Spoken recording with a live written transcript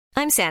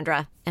I'm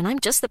Sandra, and I'm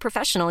just the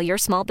professional your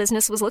small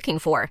business was looking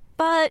for.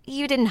 But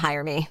you didn't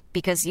hire me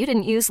because you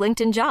didn't use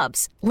LinkedIn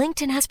Jobs.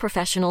 LinkedIn has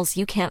professionals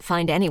you can't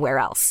find anywhere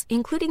else,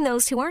 including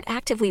those who aren't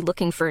actively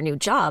looking for a new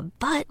job,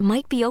 but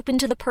might be open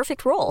to the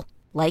perfect role,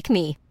 like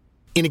me.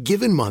 In a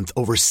given month,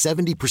 over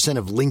 70%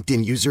 of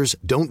LinkedIn users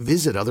don't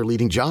visit other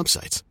leading job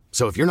sites.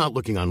 So if you're not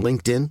looking on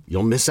LinkedIn,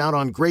 you'll miss out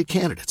on great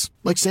candidates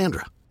like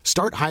Sandra.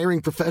 Start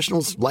hiring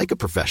professionals like a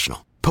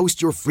professional.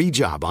 Post your free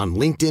job on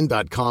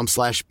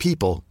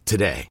linkedin.com/people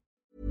today.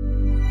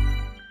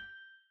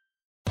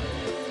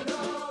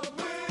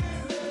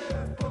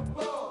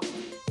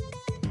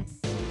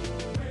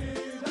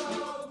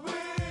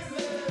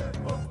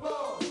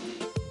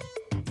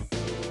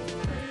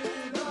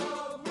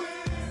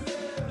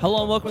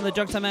 Hello and welcome to the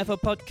Junk Time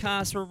AFL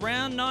podcast for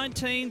round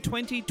 19,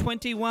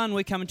 2021.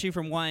 We're coming to you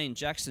from Wayne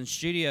Jackson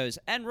Studios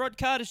and Rod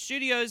Carter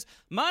Studios.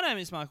 My name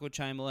is Michael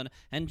Chamberlain,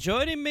 and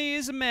joining me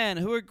is a man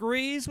who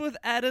agrees with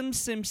Adam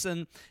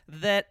Simpson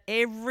that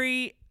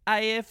every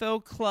AFL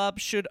club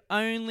should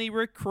only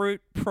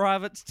recruit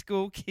private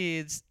school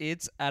kids.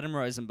 It's Adam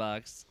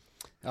Rosenbachs.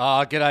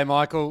 Oh, g'day,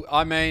 Michael.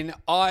 I mean,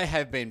 I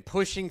have been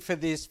pushing for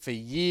this for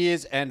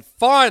years, and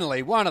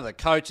finally one of the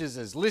coaches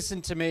has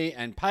listened to me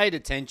and paid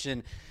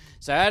attention.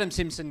 So Adam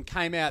Simpson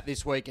came out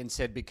this week and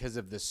said because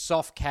of the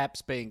soft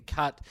caps being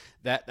cut,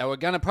 that they were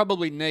going to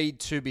probably need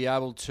to be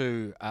able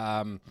to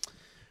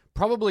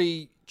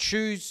probably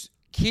choose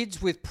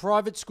kids with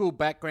private school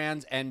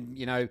backgrounds and,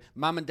 you know,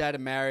 mum and dad are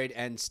married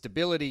and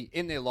stability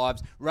in their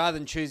lives rather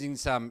than choosing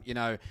some, you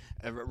know,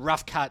 a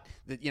rough cut,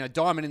 that, you know,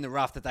 diamond in the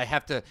rough that they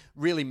have to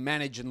really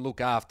manage and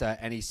look after.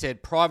 And he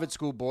said private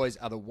school boys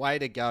are the way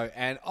to go.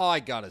 And I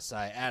got to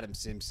say, Adam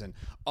Simpson,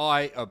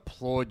 I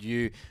applaud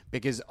you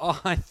because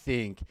I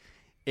think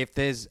if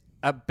there's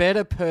a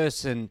better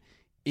person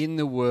in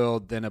the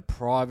world than a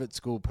private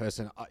school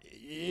person,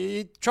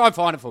 try and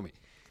find it for me.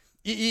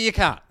 You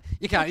can't.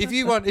 You can't. If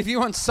you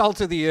want salt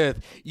of the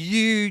earth,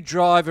 you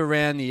drive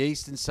around the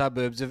eastern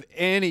suburbs of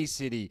any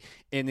city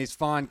in this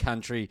fine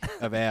country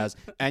of ours,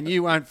 and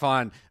you won't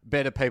find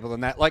better people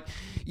than that. Like,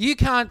 you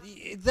can't.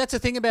 That's the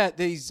thing about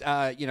these,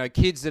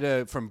 kids that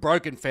are from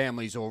broken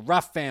families or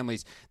rough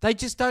families. They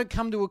just don't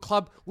come to a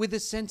club with a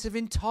sense of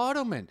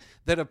entitlement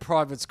that a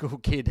private school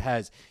kid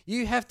has.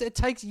 You have to. It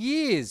takes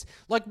years.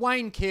 Like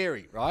Wayne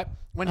Carey, right?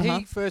 When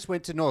he first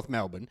went to North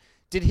Melbourne,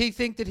 did he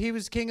think that he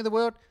was king of the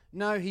world?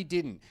 No, he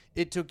didn't.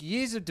 It took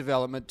years of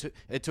development.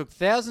 It took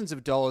thousands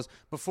of dollars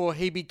before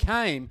he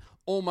became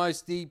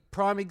almost the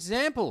prime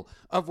example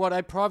of what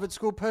a private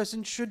school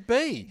person should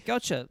be.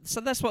 Gotcha. So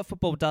that's what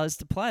football does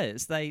to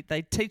players. They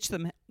teach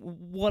them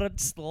what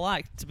it's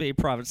like to be a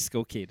private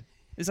school kid.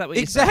 Is that what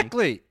you're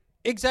saying?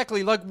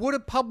 Exactly. Like, would a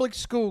public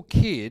school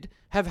kid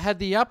have had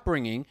the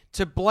upbringing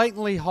to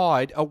blatantly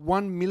hide a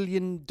 $1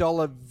 million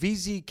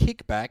Vizzy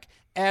kickback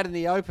out in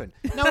the open?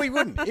 No, he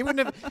wouldn't. He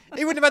wouldn't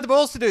have had the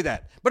balls to do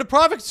that. But a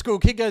private school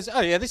kid goes,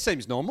 oh yeah, this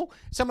seems normal.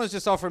 Someone's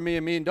just offering me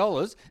 $1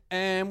 million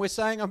and we're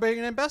saying I'm being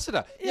an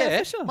ambassador. Yeah,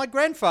 for sure. My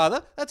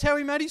grandfather, that's how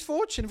he made his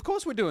fortune. Of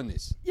course we're doing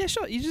this. Yeah,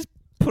 sure. You just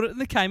put it in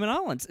the Cayman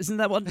Islands. Isn't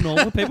that what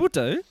normal people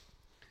do?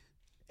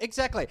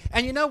 Exactly.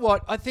 And you know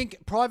what? I think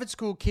private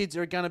school kids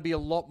are going to be a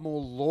lot more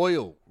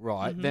loyal,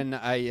 right, than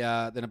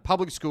a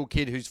public school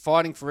kid who's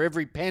fighting for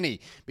every penny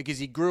because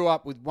he grew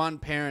up with one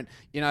parent.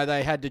 You know,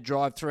 they had to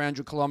drive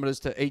 300 kilometres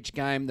to each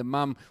game. The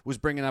mum was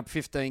bringing up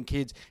 15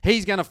 kids.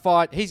 He's going to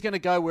fight. He's going to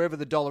go wherever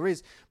the dollar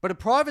is. But a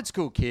private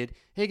school kid,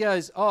 he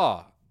goes,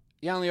 oh,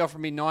 you only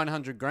offered me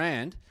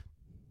 $900,000.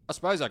 I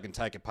suppose I can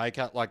take a pay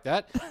cut like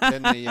that.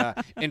 Then the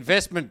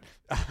investment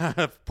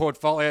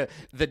portfolio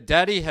that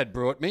Daddy had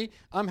brought me,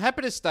 I'm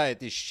happy to stay at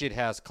this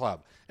shithouse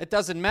club. It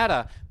doesn't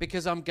matter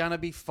because I'm going to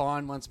be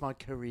fine once my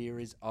career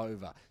is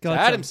over. Gotcha. So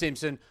Adam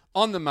Simpson,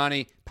 on the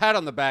money, pat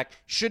on the back,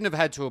 shouldn't have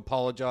had to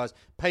apologise.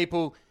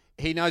 People,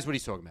 he knows what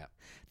he's talking about.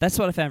 That's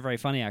what I found very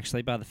funny,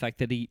 actually, by the fact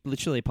that he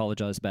literally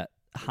apologised about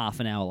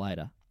half an hour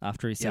later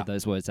after he said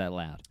those words out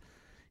loud.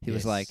 He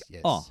was like,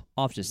 oh,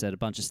 I've just said a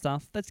bunch of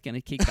stuff that's going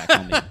to kick back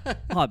on me.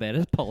 I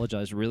better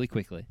apologise really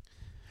quickly.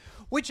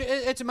 Which,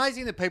 it's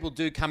amazing that people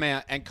do come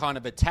out and kind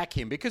of attack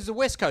him because the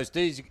West Coast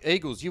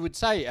Eagles, you would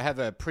say, have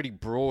a pretty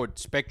broad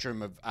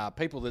spectrum of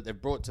people that they've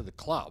brought to the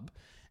club.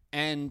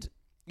 And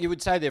you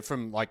would say they're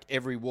from, like,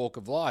 every walk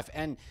of life.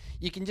 And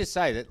you can just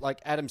say that, like,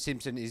 Adam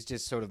Simpson is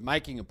just sort of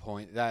making a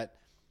point that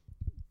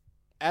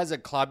as a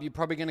club, you're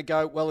probably going to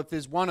go, well, if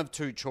there's one of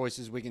two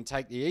choices, we can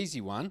take the easy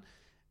one.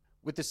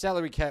 With the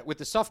salary cap, with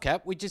the soft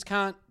cap, we just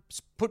can't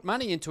put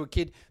money into a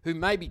kid who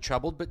may be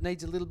troubled but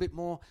needs a little bit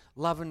more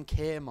love and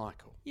care,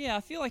 Michael. Yeah,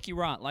 I feel like you're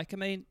right. Like, I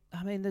mean,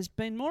 there's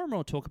been more and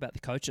more talk about the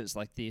coaches,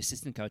 like the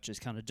assistant coaches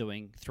kind of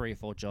doing 3 or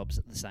 4 jobs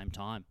at the same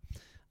time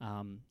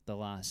the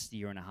last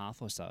year and a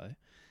half or so.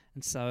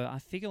 And so I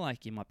figure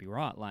like you might be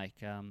right.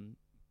 Like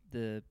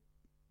we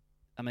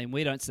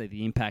don't see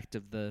the impact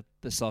of the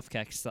soft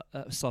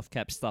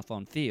cap stuff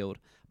on field,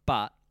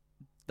 but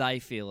they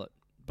feel it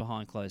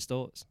behind closed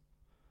doors.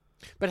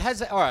 But has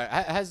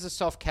the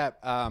soft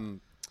cap got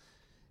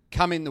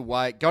in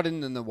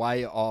the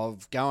way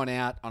of going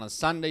out on a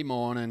Sunday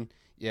morning,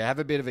 You have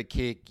a bit of a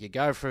kick. You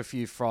go for a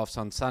few froths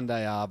on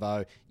Sunday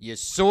arvo. You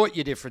sort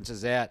your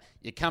differences out.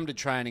 You come to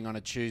training on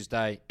a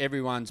Tuesday.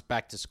 Everyone's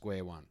back to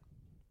square one.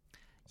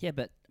 Yeah,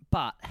 but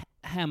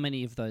how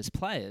many of those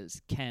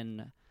players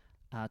can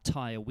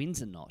tie a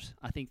Windsor knot?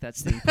 I think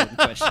that's the important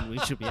question we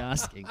should be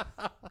asking.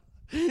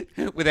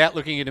 Without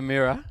looking in a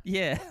mirror.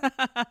 Yeah.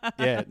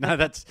 Yeah. No,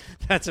 that's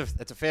a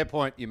fair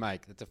point you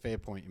make. That's a fair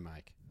point you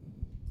make.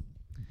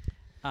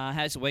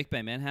 How's the week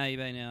been, man? How you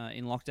been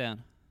in lockdown?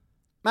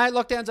 Mate,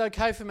 lockdown's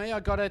okay for me. I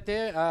got out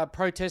there,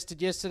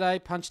 protested yesterday,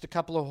 punched a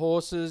couple of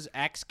horses,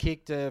 axe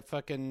kicked a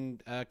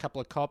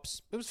couple of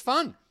cops. It was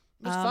fun.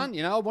 It was fun,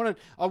 you know.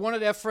 I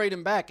wanted our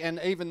freedom back,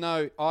 and even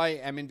though I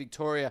am in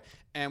Victoria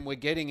and we're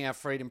getting our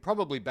freedom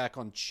probably back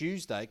on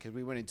Tuesday because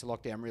we went into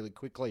lockdown really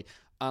quickly,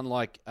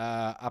 unlike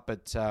up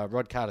at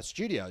Rod Carter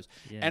Studios.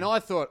 Yeah. And I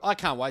thought, I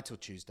can't wait till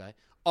Tuesday.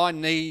 I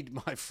need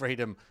my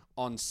freedom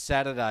on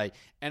Saturday,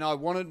 and I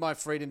wanted my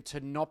freedom to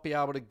not be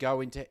able to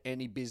go into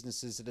any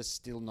businesses that are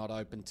still not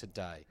open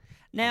today.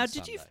 Now,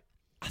 did you?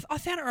 I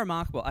found it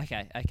remarkable.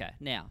 Okay.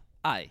 Now,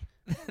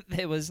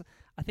 there was,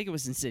 I think it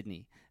was in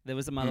Sydney. There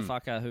was a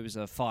motherfucker who was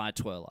a fire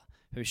twirler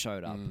who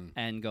showed up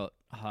and got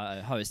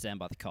hosed down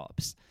by the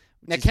cops.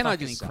 Now, is can I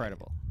fucking just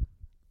incredible?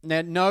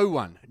 Now, no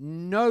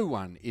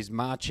one is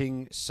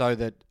marching so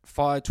that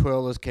fire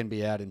twirlers can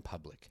be out in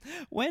public.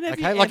 When have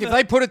Okay, you like ever... if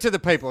they put it to the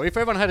people, if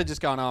everyone had to just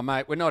go, "Oh,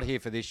 mate, we're not here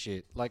for this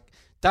shit." Like,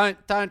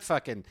 don't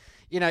fucking,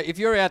 you know, if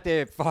you're out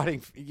there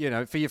fighting, you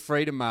know, for your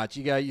freedom march,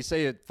 you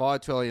see a fire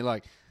twirler, you're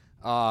like,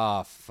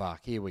 "Oh, fuck,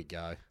 here we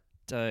go."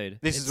 Dude,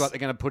 This is what they're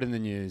going to put in the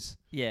news.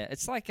 Yeah,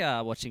 it's like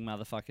watching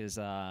motherfuckers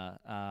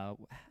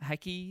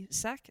hacky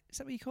sack. Is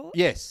that what you call it?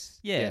 Yes.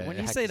 Yeah, when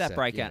you see that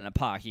breakout in a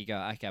park, you go,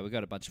 okay, we've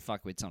got a bunch of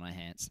fuckwits on our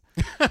hands.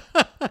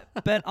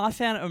 But I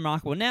found it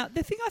remarkable. Now,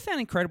 the thing I found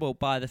incredible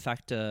by the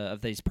fact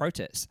of these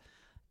protests,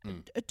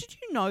 did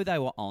you know they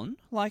were on?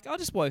 Like, I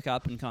just woke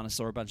up and kind of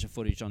saw a bunch of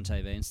footage on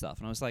TV and stuff,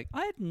 and I was like,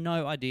 I had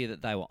no idea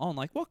that they were on.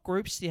 Like, what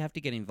groups do you have to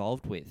get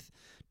involved with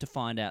to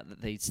find out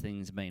that these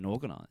things are being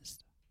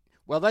organised?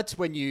 Well, that's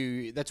when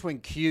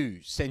Q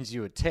sends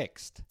you a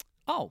text.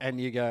 Oh.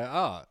 And you go,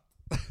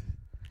 "Oh,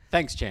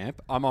 thanks,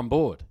 champ. I'm on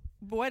board."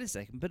 But wait a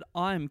second, but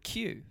I'm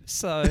Q,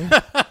 so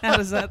how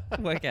does that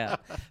work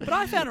out? But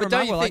I found it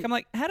remarkable. Like, I'm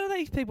like, how do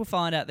these people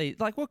find out these?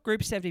 Like, what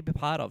groups do you have to be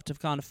part of to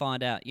kind of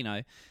find out? You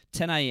know,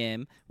 10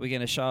 a.m. we're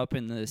going to show up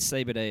in the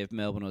CBD of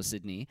Melbourne or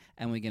Sydney,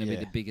 and we're going to be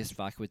the biggest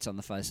fuckwits on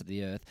the face of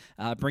the earth.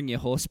 Bring your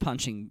horse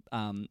punching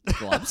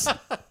gloves.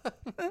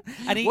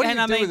 What do you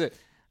do with it?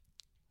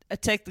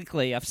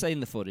 Technically, I've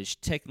seen the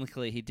footage.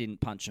 Technically, he didn't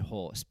punch a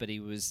horse, but he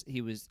was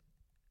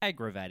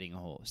aggravating a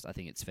horse. I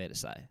think it's fair to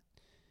say.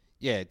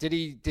 Yeah. Did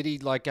he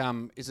like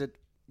is it,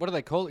 what do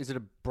they call it? Is it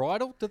a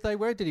bridle that they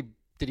wear? Did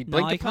he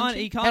blink to punch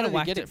he kind of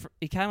whacked it.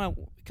 He kind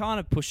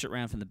of pushed it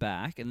around from the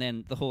back, and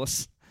then the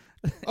horse.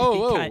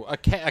 A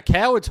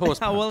coward's horse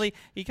punch. Oh, well,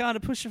 he kind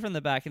of pushed it from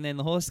the back, and then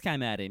the horse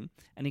came at him,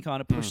 and he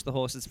kind of pushed the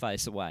horse's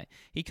face away.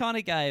 He kind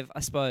of gave, I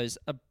suppose,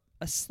 a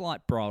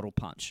slight bridle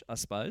punch. I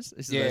suppose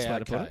is the best way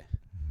to put it.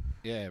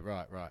 Yeah,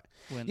 right.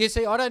 Yeah,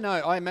 see, I don't know.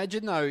 I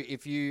imagine, though,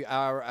 if you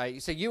are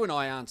you and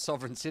I aren't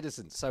sovereign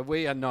citizens, so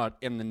we are not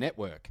in the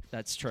network.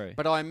 That's true.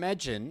 But I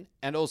imagine,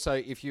 and also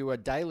if you are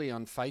daily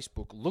on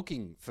Facebook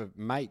looking for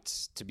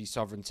mates to be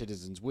sovereign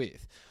citizens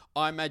with,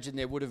 I imagine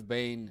there would have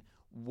been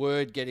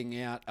word getting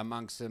out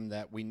amongst them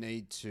that we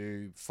need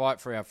to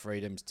fight for our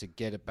freedoms to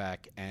get it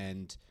back.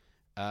 And,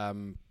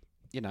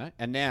 you know,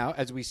 and now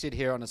as we sit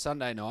here on a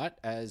Sunday night,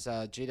 as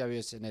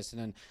GWS and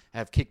Essendon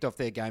have kicked off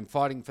their game,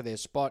 fighting for their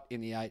spot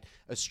in the 8,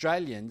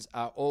 Australians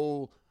are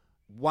all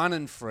 1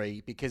 and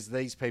free because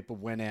these people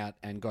went out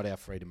and got our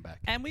freedom back.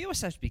 And we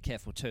also have to be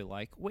careful too.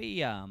 Like we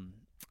don't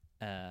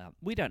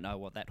know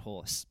what that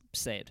horse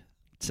said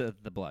to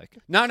the bloke.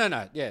 No.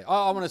 Yeah,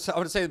 I want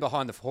to see them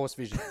behind the horse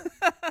vision.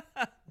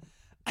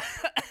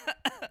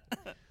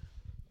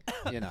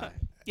 You know.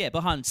 Yeah,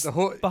 behind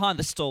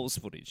the stalls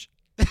footage.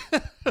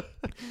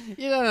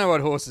 You don't know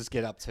what horses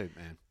get up to,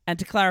 man. And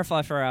to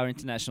clarify for our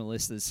international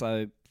listeners,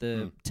 so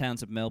the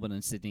towns of Melbourne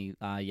and Sydney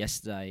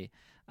yesterday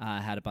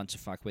had a bunch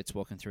of fuckwits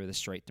walking through the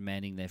street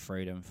demanding their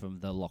freedom from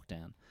the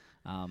lockdown.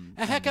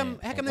 How come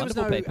there was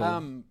no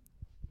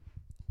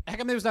how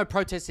come there was no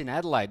protests in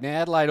Adelaide? Now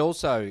Adelaide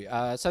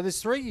also. So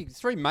there's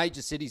three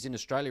major cities in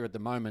Australia at the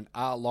moment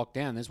are locked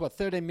down. There's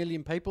 13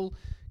 million people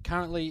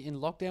currently in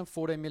lockdown,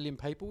 14 million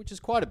people, which is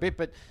quite a bit.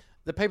 But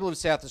the people of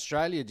South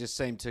Australia just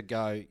seem to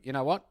go, you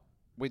know what?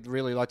 We'd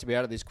really like to be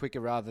out of this quicker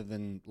rather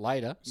than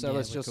later. So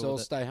let's just all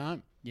stay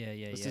home.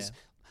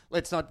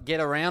 Let's not get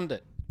around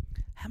it.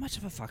 How much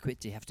of a fuckwit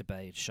do you have to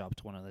be to show up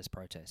to one of those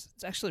protests?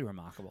 It's actually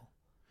remarkable.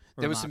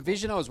 There was some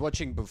vision I was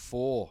watching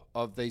before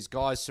of these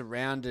guys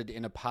surrounded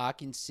in a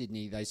park in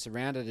Sydney. They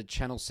surrounded a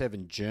Channel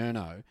 7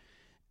 journo,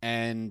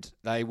 and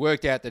they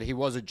worked out that he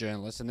was a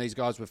journalist, and these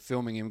guys were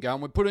filming him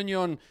going, we're putting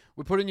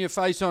your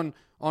face on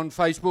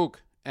Facebook.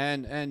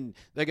 And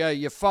they go,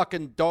 you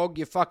fucking dog,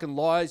 you fucking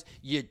lies,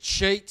 you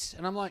cheat.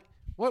 And I'm like,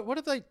 what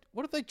have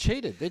they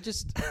cheated? They're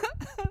just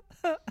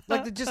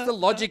like just the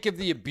logic of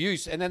the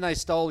abuse, and then they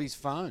stole his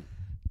phone.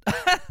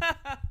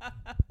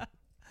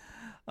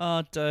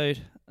 Oh,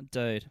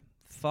 dude.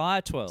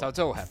 Fire twirler. So it's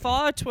all happening.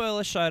 Fire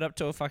twirler showed up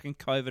to a fucking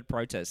COVID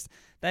protest.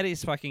 That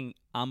is fucking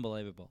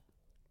unbelievable.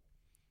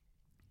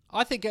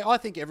 I think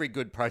every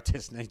good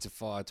protest needs a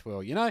fire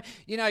twirl. You know,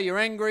 you're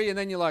angry and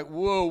then you're like,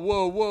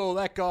 whoa,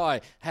 that guy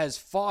has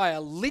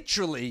fire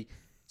literally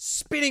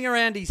spinning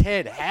around his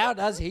head. How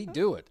does he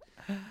do it?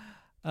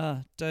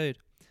 Dude.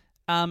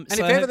 And if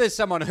ever there's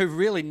someone who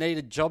really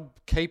needed job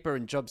keeper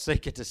and job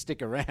seeker to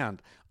stick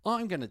around,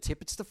 I'm going to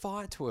tip it's the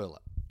fire twirler.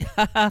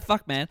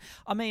 Fuck, man.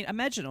 I mean,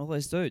 imagine all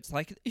those dudes.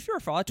 Like, if you're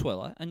a fire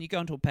twirler and you go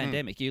into a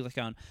pandemic, you're like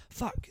going,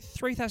 fuck,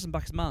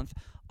 $3,000 a month.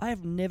 I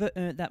have never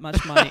earned that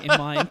much money in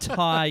my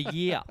entire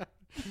year.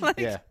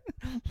 Yeah.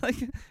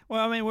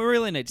 Well, I mean, we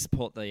really need to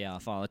support the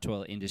fire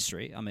twirler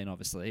industry. I mean,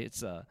 obviously,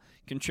 it's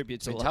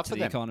contributes a lot to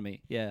the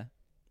economy. Yeah.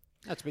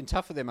 It's been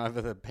tough for them over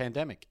the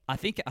pandemic. I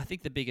think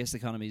the biggest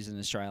economies in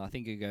Australia, I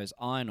think it goes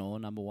iron ore,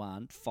 number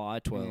one, fire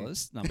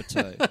twirlers, number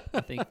two.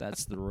 I think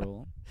that's the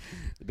rule.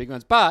 The big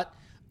ones. But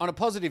on a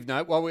positive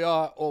note, while we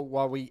are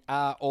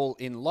all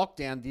in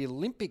lockdown, the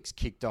Olympics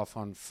kicked off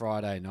on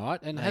Friday night,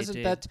 and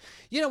that?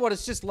 You know what?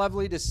 It's just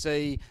lovely to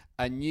see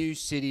a new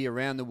city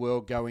around the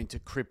world go into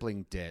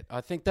crippling debt.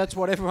 I think that's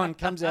what everyone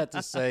comes out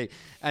to see,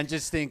 and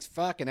just thinks,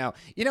 "Fucking hell!"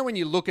 You know, when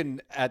you're looking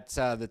at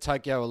the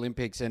Tokyo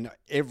Olympics and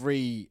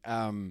every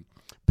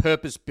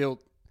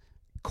purpose-built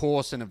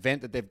course and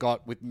event that they've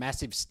got with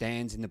massive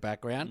stands in the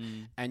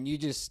background, and you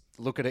just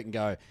look at it and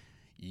go,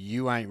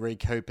 you ain't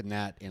recouping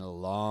that in a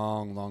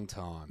long, long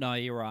time. No,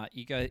 you're right.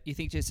 You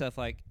think to yourself,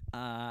 like,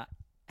 how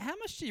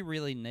much do you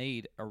really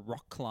need a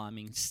rock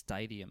climbing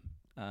stadium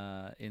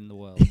in the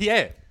world?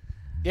 Yeah.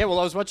 Yeah, well,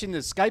 I was watching the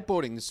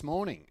skateboarding this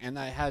morning, and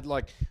they had,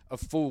 like, a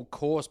full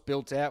course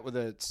built out with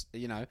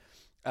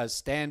a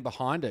stand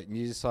behind it, and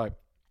you're just like,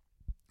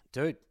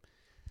 dude,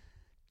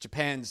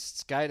 Japan's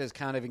skaters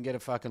can't even get a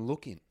fucking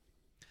look in.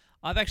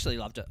 I've actually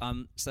loved it.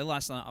 So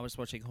last night I was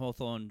watching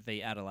Hawthorn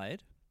v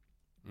Adelaide.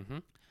 Mm-hmm.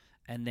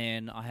 And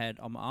then I had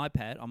on my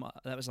iPad,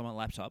 that was on my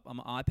laptop. On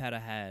my iPad I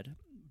had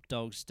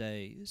Dogs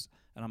Days,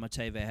 and on my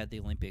TV I had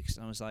the Olympics.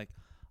 And I was like,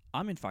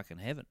 I'm in fucking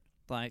heaven.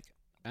 Like,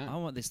 I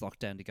want this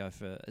lockdown to go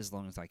for as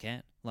long as I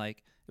can.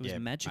 Like, it was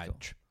magical.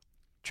 Mate,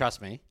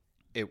 trust me,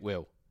 it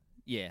will.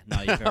 Yeah, no,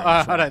 you're very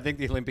much right. I don't think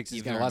the Olympics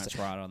is going to last. You're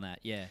very much right on that.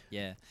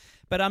 Yeah.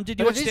 But did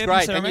you watch the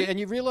opening ceremony? And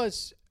you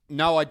realise...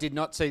 No, I did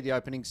not see the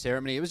opening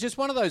ceremony. It was just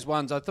one of those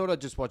ones. I thought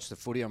I'd just watch the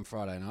footy on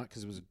Friday night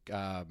because it was,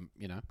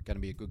 going to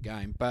be a good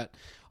game. But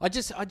I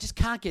just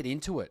can't get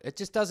into it. It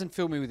just doesn't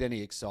fill me with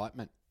any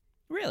excitement.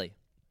 Really?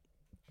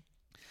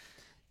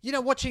 You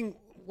know, watching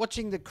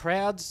the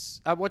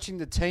crowds, watching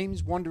the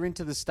teams wander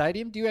into the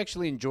stadium. Do you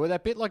actually enjoy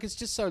that bit? Like, it's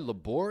just so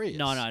laborious.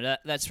 No,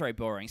 that's very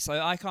boring. So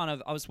I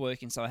was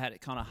working, so I had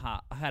it I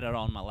had it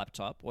on my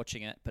laptop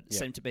watching it, but it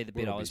seemed to be the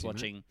bit I was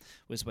watching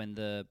was when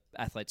the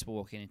athletes were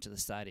walking into the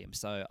stadium.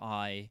 So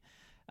I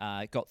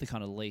got the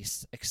kind of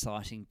least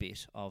exciting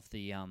bit of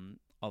the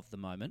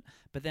moment.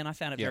 But then I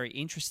found it very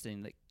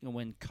interesting that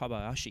when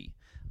Kobayashi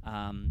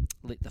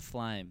lit the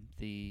flame,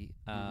 the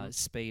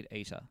speed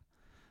eater.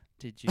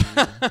 Did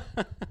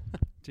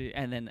you?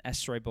 And then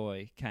Astro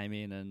Boy came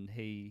in and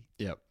he...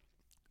 Yep.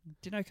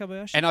 Do you know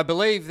Kobayashi? And I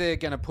believe they're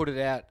going to put it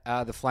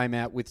out, the flame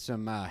out with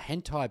some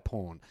hentai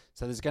porn.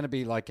 So there's going to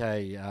be like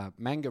a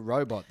manga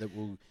robot that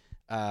will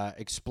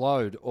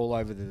explode all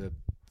over the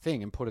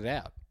thing and put it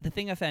out. The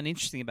thing I found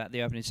interesting about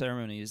the opening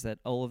ceremony is that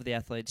all of the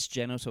athletes'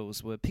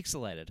 genitals were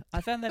pixelated.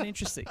 I found that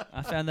interesting.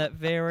 I found that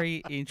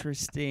very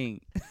interesting.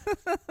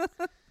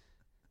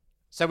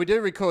 So we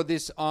do record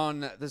this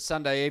on the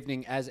Sunday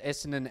evening as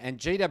Essendon and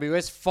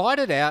GWS fight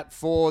it out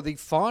for the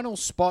final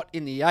spot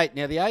in the 8.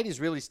 Now, the 8 is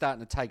really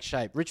starting to take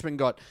shape. Richmond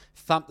got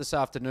thumped this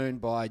afternoon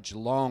by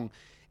Geelong.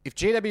 If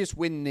GWS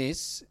win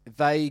this,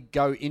 they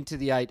go into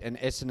the 8 and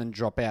Essendon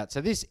drop out.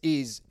 So this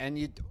is,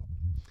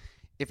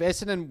 if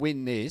Essendon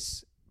win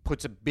this,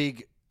 puts a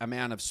big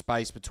amount of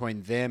space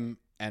between them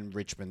and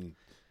Richmond.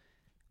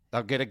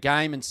 They'll get a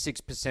game and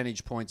 6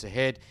 percentage points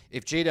ahead.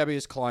 If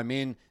GWS climb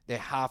in, they're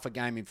half a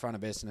game in front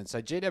of Essendon.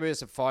 So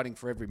GWS are fighting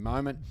for every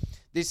moment.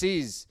 This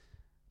is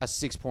a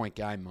 6-point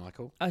game,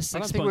 Michael. I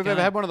don't think we've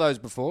ever had one of those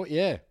before.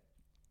 Yeah.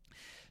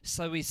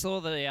 So we saw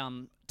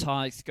the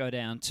Tigers go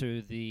down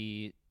to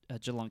the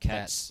Geelong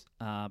Cats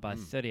by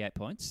 38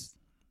 points.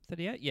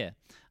 38? Yeah.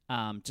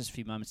 Just a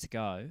few moments to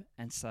go.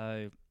 And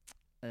so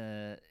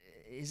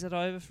is it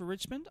over for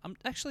Richmond?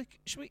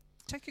 Should we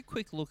take a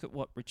quick look at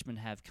what Richmond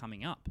have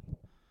coming up?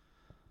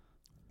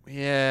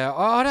 Yeah,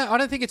 I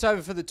don't think it's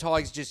over for the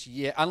Tigers just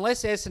yet,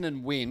 unless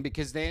Essendon win,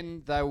 because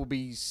then they will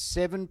be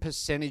 7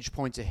 percentage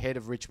points ahead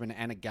of Richmond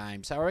and a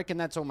game. So I reckon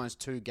that's almost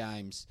 2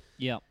 games.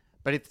 Yeah.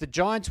 But if the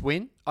Giants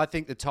win, I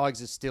think the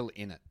Tigers are still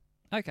in it.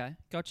 Okay,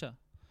 gotcha.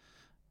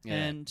 Yeah,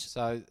 and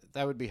so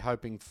they would be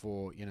hoping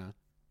for,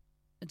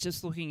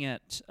 Just looking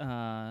at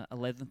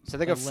 11. So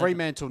they got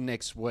Fremantle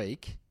next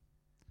week.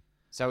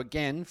 So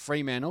again,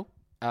 Fremantle,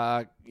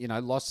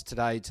 lost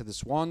today to the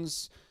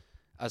Swans.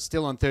 Are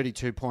still on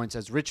 32 points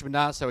as Richmond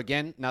are. So,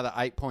 again, another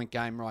 8-point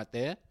game right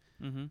there.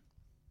 Mm-hmm.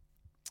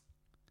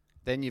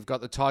 Then you've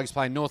got the Tigers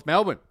playing North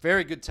Melbourne.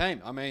 Very good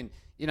team. I mean,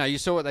 you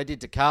saw what they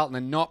did to Carlton,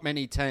 and not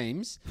many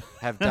teams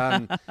have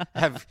done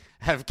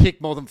have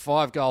kicked more than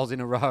 5 goals in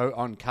a row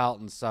on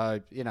Carlton. So,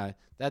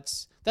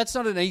 that's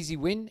not an easy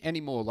win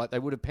anymore, like they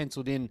would have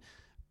penciled in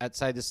at,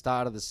 say, the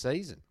start of the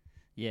season.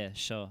 Yeah,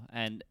 sure.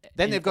 And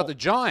then they've got the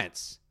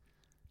Giants.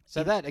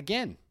 So that,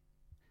 again.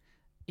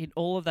 In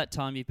all of that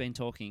time you've been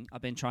talking,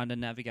 I've been trying to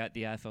navigate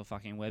the AFL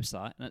fucking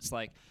website, and it's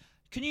like,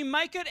 can you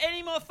make it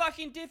any more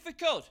fucking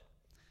difficult?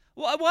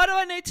 Why do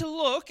I need to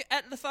look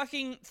at the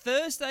fucking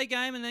Thursday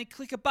game and then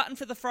click a button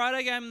for the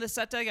Friday game and the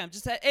Saturday game?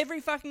 Just have every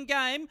fucking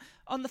game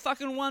on the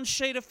fucking one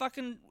sheet of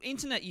fucking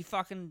internet, you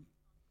fucking...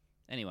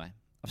 Anyway,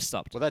 I've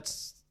stopped. Well,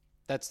 that's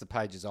the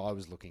pages I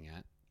was looking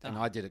at, and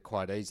I did it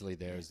quite easily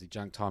there, as the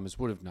Junk Timers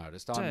would have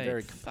noticed. I'm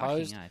very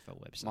composed. AFL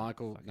website.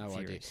 Michael, no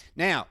furious. idea.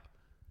 Now,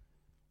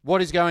 what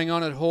is going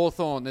on at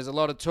Hawthorn? There's a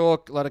lot of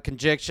talk, a lot of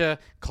conjecture.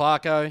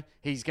 Clarko,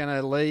 he's going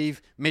to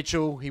leave.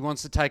 Mitchell, he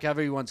wants to take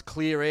over. He wants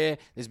clear air.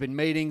 There's been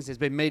meetings. There's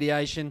been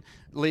mediation.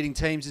 Leading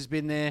teams has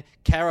been there.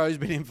 Caro's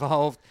been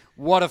involved.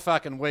 What a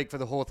fucking week for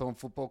the Hawthorn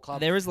Football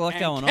Club. There is a lot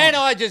going on. Can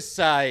I just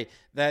say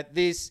that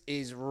this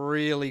is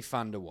really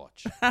fun to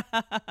watch?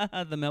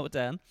 The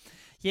meltdown.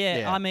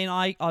 Yeah, I mean,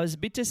 I was a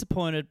bit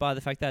disappointed by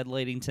the fact they had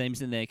leading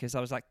teams in there, because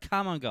I was like,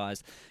 come on,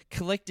 guys.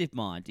 Collective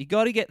mind. You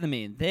got to get them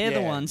in. They're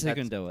the ones who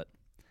can do it.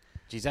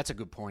 Geez, that's a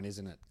good point,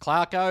 isn't it?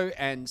 Clarko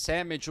and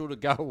Sam Mitchell to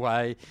go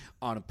away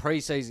on a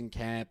pre-season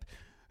camp.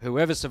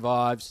 Whoever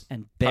survives...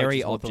 And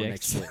bury Hawthorn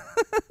objects. next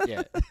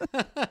year.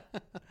 Yeah.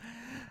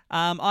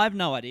 I have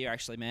no idea,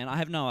 actually, man. I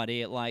have no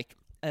idea. Like,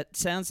 it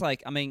sounds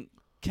like... I mean,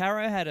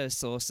 Caro had her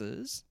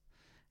sources,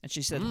 and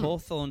she said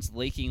Hawthorn's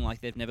leaking like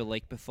they've never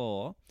leaked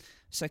before.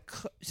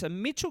 So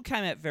Mitchell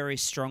came out very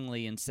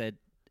strongly and said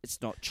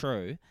it's not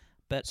true.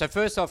 But So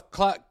first off,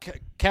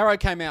 Caro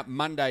came out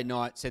Monday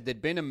night, said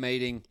there'd been a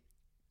meeting...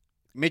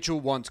 Mitchell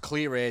wants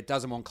clear air,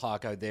 doesn't want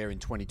Clarko there in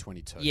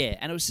 2022. Yeah,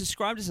 and it was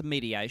described as a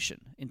mediation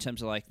in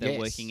terms of like they're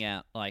working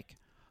out like,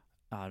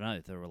 I don't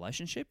know, the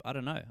relationship? I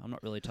don't know. I'm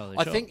not really totally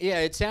sure. I think,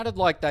 it sounded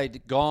like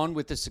they'd gone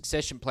with the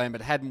succession plan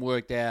but hadn't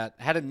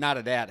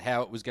nutted out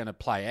how it was going to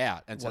play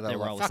out. And so they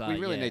were like, fuck, we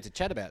really need to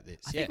chat about this.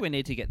 I think we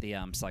need to get the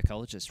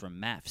psychologist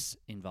from MAFS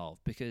involved,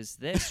 because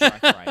their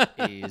strike rate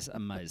is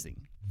amazing.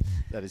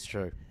 That is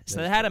true. So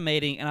they had a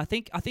meeting, and I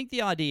think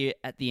the idea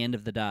at the end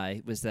of the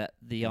day was that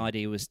the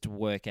idea was to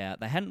work out.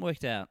 They hadn't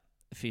worked out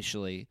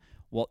officially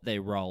what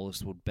their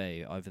roles would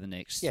be over the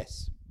next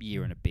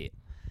year and a bit.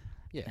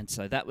 Yeah. And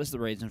so that was the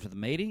reason for the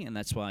meeting, and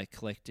that's why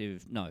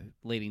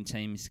leading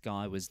teams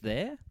guy was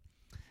there.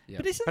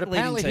 Yeah. But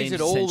apparently he's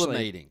at all the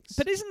meetings.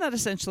 But isn't that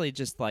essentially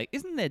just like,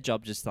 isn't their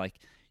job just like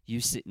you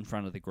sit in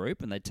front of the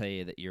group and they tell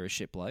you that you're a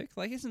shit bloke?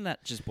 Like, isn't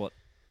that just what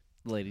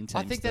leading teams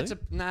I think do?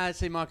 that's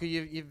see, Michael,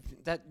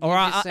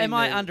 am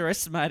I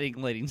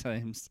underestimating leading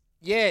teams?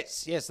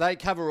 Yes, they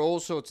cover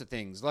all sorts of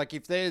things. Like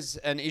if there's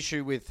an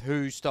issue with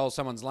who stole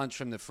someone's lunch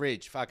from the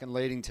fridge, fucking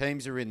leading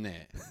teams are in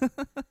there.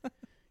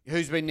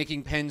 Who's been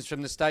nicking pens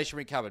from the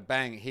stationery cupboard?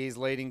 Bang, here's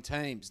leading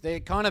teams. They're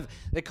kind of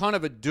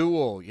a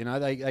do-all,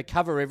 They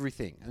cover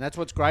everything, and that's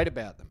what's great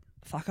about them.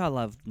 Fuck, I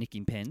love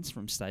nicking pens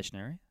from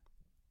stationery.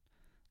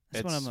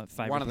 That's one of my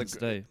favourite things to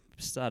do.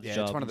 Start a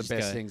job. It's one of the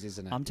best things,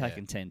 isn't it? I'm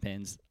taking 10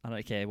 pens. I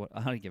don't care what.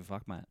 I don't give a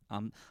fuck, mate.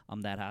 I'm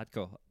that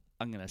hardcore.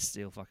 I'm gonna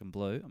steal fucking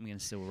blue. I'm gonna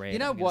steal red. You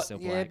know what?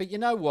 Black. But you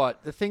know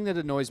what? The thing that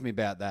annoys me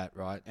about that,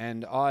 right?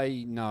 And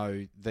I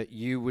know that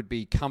you would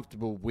be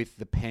comfortable with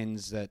the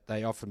pens that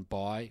they often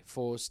buy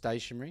for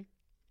stationery,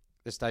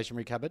 the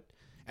stationery cupboard,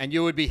 and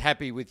you would be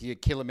happy with your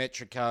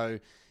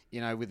Kilometrico,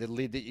 with a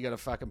lid that you got to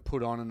fucking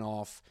put on and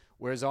off.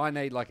 Whereas I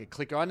need like a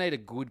clicker. I need a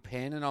good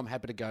pen, and I'm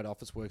happy to go to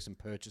Officeworks and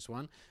purchase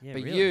one. Yeah,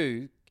 but really?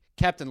 You,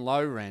 Captain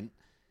Low Rent,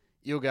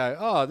 you'll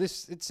go,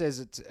 it says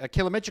it's a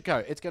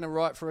Kilometrico. It's going to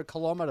write for a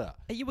kilometre.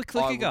 Are you a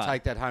clicker guy? I will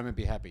take that home and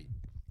be happy.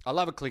 I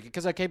love a clicker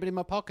because I keep it in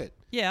my pocket.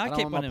 Yeah, I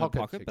keep one in my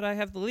pocket, but I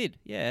have the lid.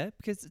 Yeah,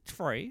 because it's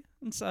free,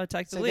 and so I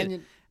take the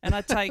lid. And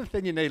I take.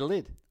 Then you need a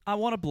lid. I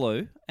want a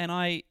blue, and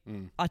I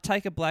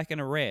take a black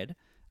and a red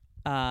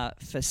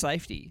for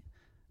safety,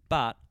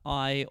 but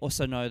I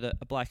also know that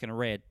a black and a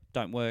red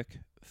don't work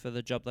for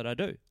the job that I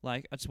do.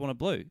 Like, I just want a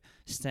blue.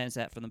 Stands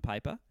out from the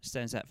paper,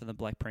 stands out from the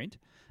black print.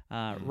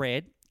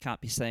 Red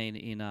can't be seen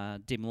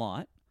in dim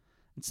light.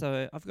 And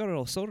so I've got it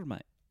all sorted,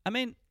 mate. I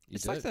mean,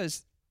 it's like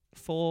those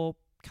 4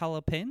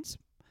 colour pens.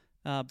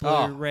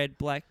 Blue, red,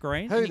 black,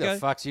 green. Who the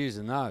fuck's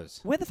using those?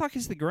 Where the fuck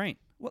is the green?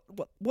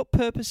 What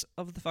purpose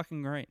of the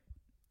fucking green?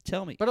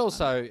 Tell me. But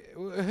also,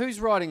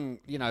 who's writing,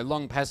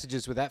 long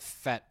passages with that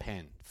fat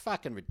pen?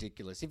 Fucking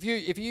ridiculous. If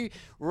you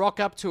rock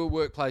up to a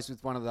workplace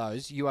with one of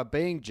those, you are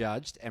being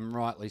judged, and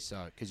rightly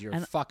so, because you're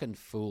a fucking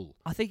fool.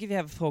 I think if you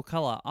have a 4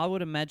 colour, I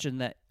would imagine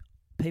that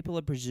people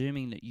are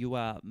presuming that you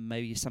are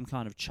maybe some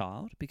kind of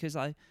child, because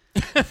I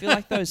feel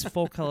like those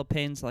 4 colour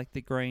pens, like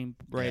the green,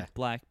 red,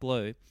 black,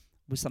 blue,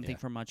 was something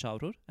from my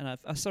childhood. And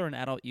I saw an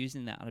adult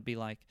using that, and I'd be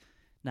like,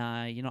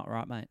 nah, you're not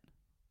right, mate.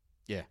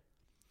 Yeah.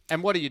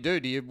 And what do?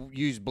 Do you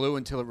use blue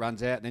until it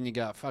runs out, and then you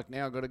go, fuck,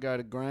 now I've got to go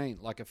to green,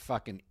 like a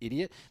fucking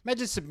idiot?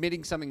 Imagine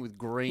submitting something with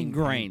green. In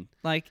green.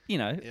 Like,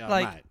 Yeah,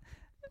 mate.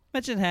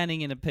 imagine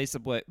handing in a piece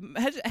of work.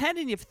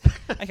 Handing your...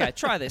 Okay,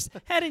 try this.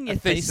 Handing your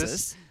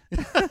thesis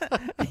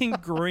in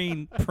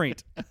green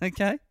print,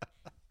 okay?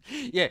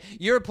 Yeah,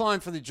 you're applying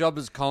for the job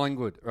as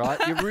Collingwood, right?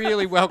 You're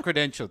really well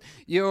credentialed.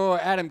 You're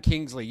Adam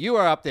Kingsley. You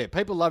are up there.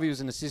 People love you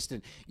as an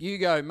assistant. You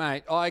go,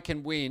 mate, I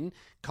can win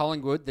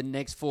Collingwood the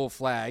next 4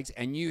 flags,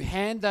 and you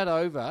hand that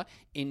over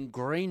in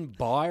green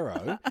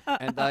biro,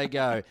 and they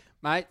go,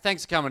 mate,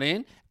 thanks for coming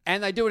in.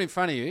 And they do it in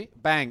front of you,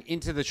 bang,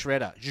 into the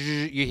shredder.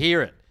 You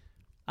hear it.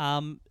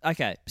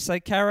 Okay, so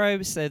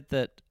Caro said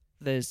that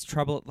there's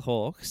trouble at the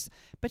Hawks,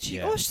 but she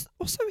also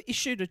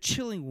issued a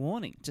chilling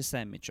warning to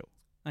Sam Mitchell,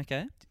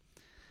 okay?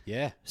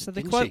 Yeah. So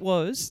the quote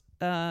was,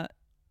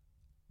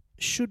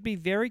 should be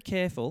very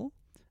careful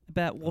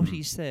about what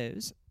he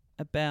says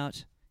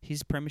about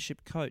his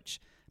premiership coach.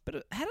 But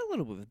it had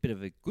a bit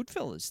of a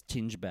Goodfellas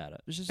tinge about it.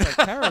 It was just like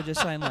Caro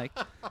just saying, like,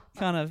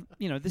 kind of,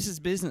 this is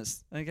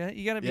business, okay?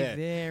 You got to be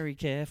very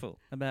careful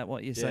about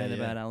what you're saying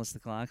about Alistair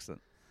Clarkson.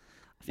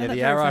 Yeah,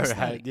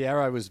 the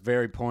arrow was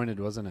very pointed,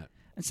 wasn't it?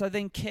 And so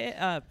then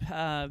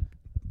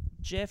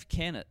Jeff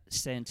Kennett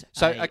sent.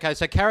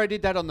 So Caro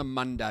did that on the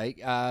Monday.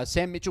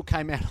 Sam Mitchell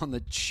came out on the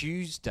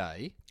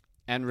Tuesday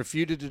and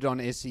refuted it on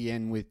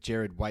SEN with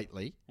Jared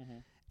Waitley,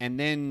 and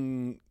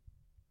then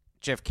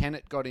Jeff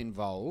Kennett got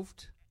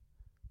involved.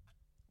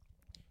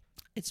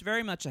 It's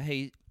very much a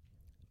he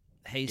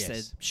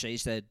said, she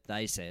said,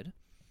 they said.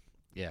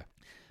 Yeah.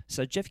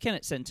 So Jeff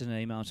Kennett sent an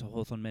email to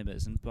Hawthorn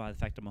members, and by the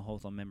fact I'm a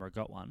Hawthorn member, I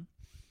got one.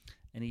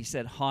 And he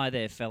said, "Hi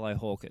there, fellow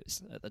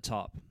Hawkers," at the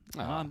top.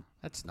 Oh,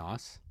 that's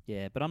nice.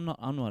 Yeah, but I'm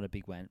not a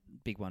big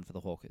one for the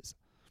Hawkers.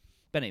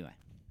 But anyway,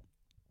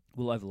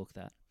 we'll overlook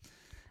that.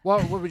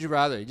 What would you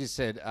rather? He just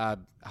said,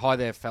 "Hi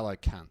there, fellow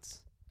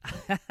cunts."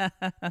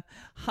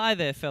 Hi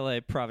there,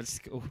 fellow private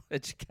school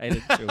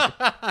educated children.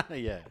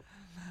 Yeah.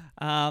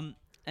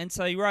 And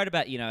so he wrote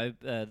about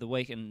the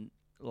weekend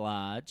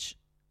large,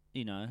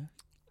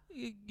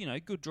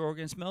 good draw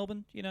against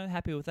Melbourne.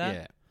 Happy with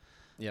that.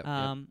 Yeah.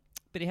 Yep.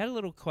 But he had a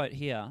little quote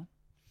here.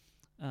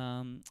 We're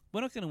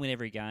not going to win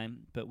every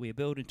game, but we're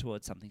building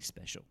towards something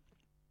special.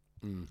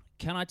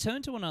 Can I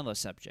turn to another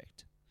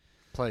subject?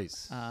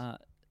 Please.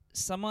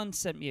 Someone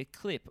sent me a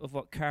clip of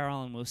what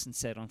Caroline Wilson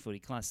said on Footy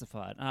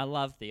Classified, and I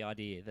love the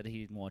idea that he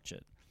didn't watch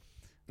it.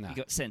 No. He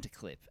got sent a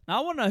clip. And I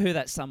want to know who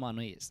that someone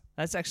is.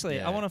 That's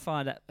actually, I want to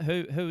find out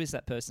who is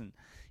that person,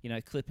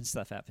 clipping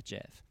stuff out for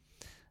Jeff.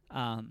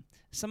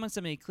 Someone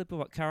sent me a clip of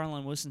what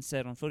Caroline Wilson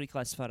said on Footy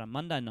Classified on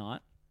Monday night.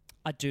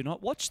 I do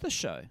not watch the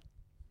show.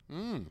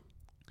 And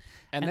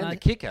then the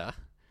kicker.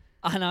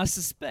 And I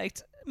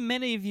suspect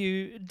many of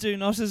you do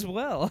not as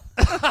well.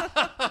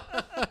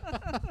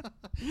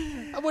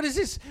 What is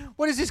this?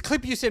 What is this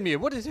clip you sent me?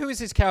 Who is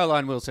this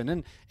Caroline Wilson?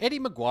 And Eddie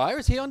Maguire,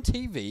 is he on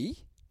TV?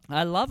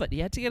 I love it. He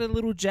had to get a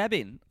little jab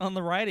in on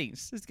the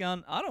ratings. He's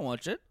going, I don't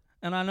watch it.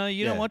 And I know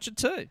you don't watch it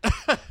too.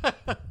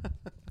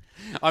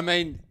 I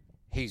mean,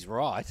 he's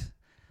right.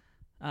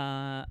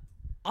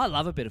 I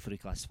love a bit of Footy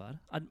Classified.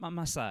 I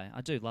must say,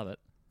 I do love it.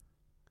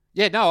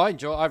 Yeah, no,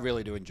 I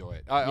really do enjoy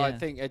it. I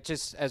think it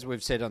just, as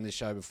we've said on this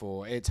show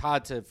before, it's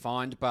hard to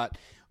find, but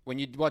when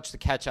you watch the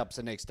catch-ups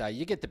the next day,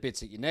 you get the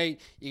bits that you need.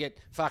 You get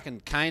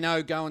fucking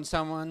Kano going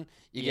someone.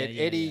 You get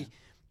Eddie,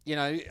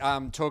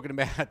 talking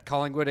about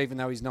Collingwood, even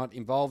though he's not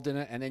involved in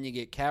it. And then you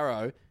get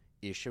Caro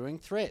issuing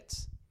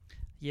threats.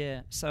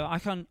 Yeah, so I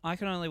can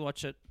only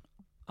watch it.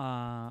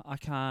 I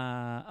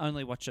can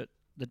only watch it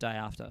the day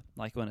after,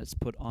 like when it's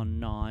put on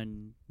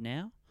 9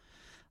 now.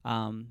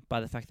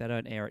 By the fact that I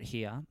don't air it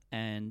here,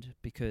 and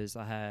because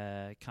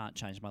I can't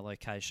change my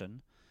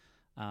location,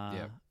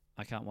 I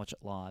can't watch it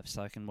live,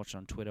 so I can watch it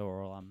on Twitter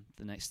or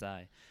the next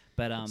day.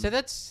 But so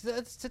that's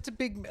a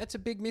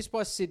big miss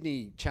by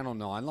Sydney Channel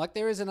 9. Like,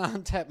 there is an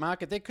untapped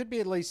market. There could be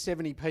at least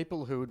 70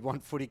 people who would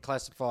want Footy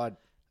Classified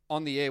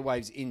on the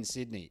airwaves in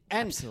Sydney,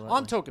 and absolutely.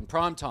 I'm talking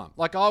prime time.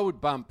 Like, I would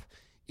bump.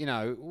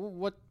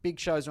 What big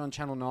shows are on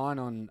Channel 9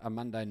 on a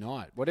Monday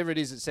night? Whatever it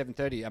is at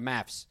 7:30, a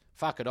maths.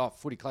 Fuck it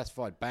off. Footy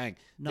Classified, bang.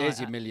 No, there's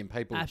your million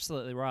people.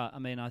 Absolutely right. I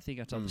mean, I think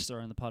I told the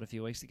story on the pod a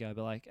few weeks ago,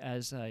 but like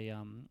as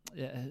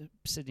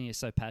Sydney is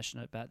so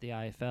passionate about the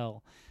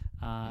AFL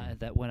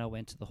that when I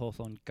went to the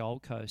Hawthorn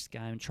Gold Coast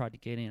game and tried to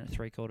get in at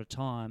 3/4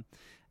 time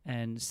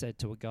and said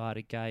to a guy at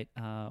a gate,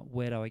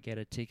 where do I get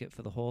a ticket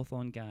for the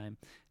Hawthorn game?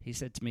 He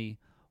said to me,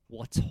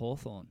 what's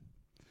Hawthorn?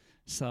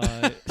 So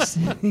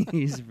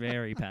he's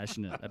very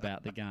passionate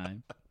about the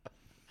game.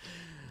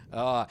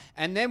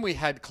 And then we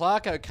had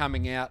Clarko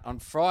coming out on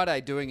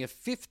Friday doing a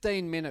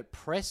 15-minute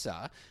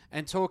presser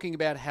and talking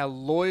about how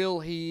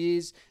loyal he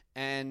is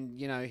and,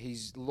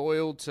 he's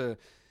loyal to...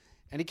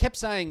 And he kept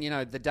saying,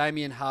 the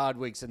Damien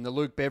Hardwicks and the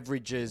Luke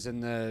Beveridges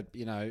and the,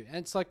 and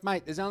it's like,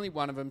 mate, there's only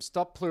one of them.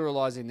 Stop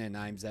pluralising their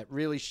names. That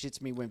really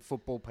shits me when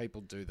football people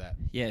do that.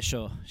 Yeah,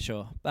 sure.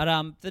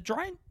 But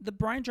the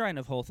brain drain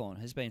of Hawthorn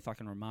has been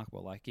fucking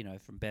remarkable. Like,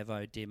 from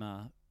Bevo,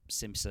 Dimmer,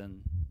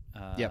 Simpson,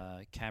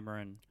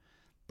 Cameron...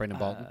 Brendan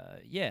Bolton.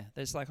 Yeah,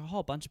 there's like a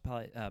whole bunch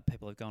of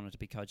people have gone on to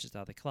be coaches at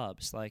other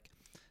clubs. Like,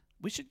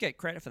 we should get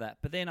credit for that.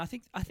 But then I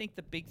think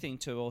the big thing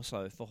too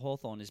also for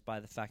Hawthorn is by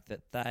the fact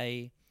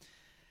that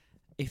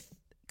if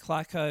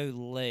Clarko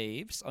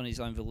leaves on his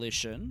own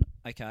volition,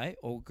 okay,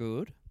 all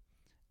good.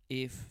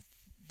 If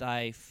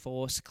they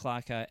force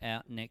Clarko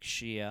out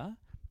next year,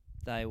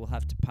 they will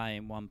have to pay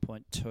him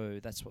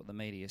 1.2. That's what the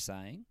media is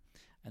saying.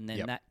 And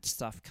then that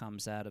stuff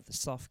comes out of the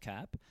soft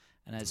cap.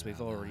 And as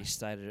we've already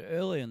stated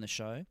earlier in the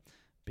show,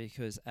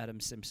 because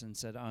Adam Simpson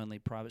said only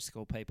private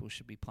school people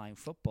should be playing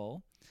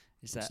football,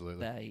 is that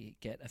they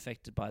get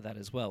affected by that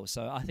as well.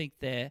 So I think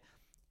at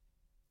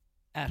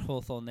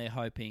Hawthorn, they're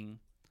hoping,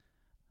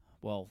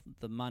 well,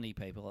 the money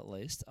people at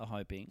least are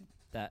hoping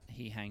that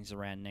he hangs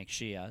around next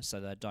year so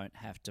they don't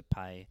have to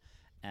pay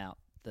out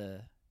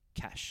the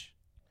cash.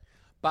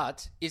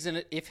 But isn't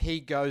it if he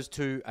goes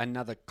to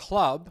another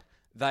club,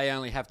 they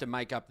only have to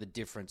make up the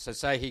difference? So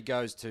say he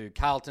goes to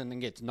Carlton and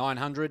gets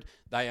 900,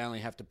 they only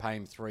have to pay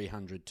him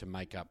 300 to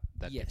make up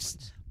that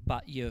difference.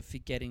 But you're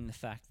forgetting the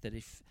fact that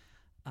if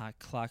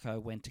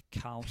Clarko went to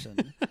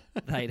Carlton,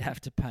 they'd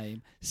have to pay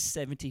him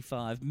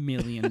 $75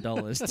 million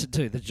to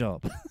do the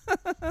job.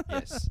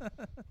 Yes.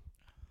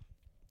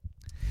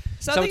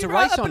 So it's a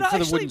race on for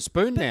the wooden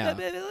spoon now.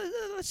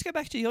 Let's go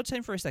back to your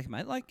team for a second,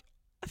 mate. Like,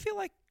 I feel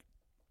like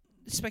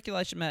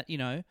speculation about,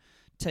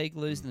 Teague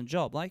losing the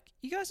job. Like,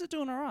 you guys are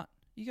doing all right.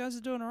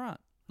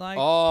 Like,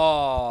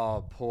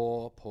 oh,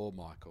 poor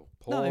Michael.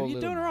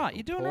 You're doing all right.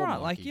 You're doing all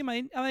right. Like,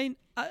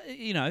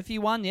 if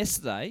you won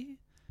yesterday,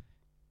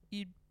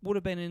 you would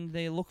have been in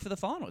the look for the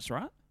finals,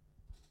 right?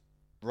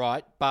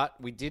 Right, but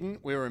we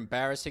didn't. We were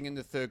embarrassing in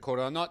the third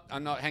quarter. I'm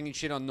not hanging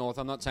shit on North.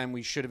 I'm not saying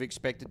we should have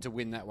expected to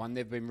win that one.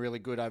 They've been really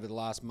good over the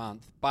last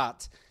month.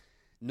 But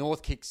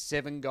North kicked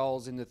 7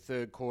 goals in the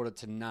third quarter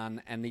to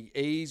none, and the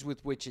ease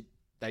with which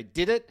they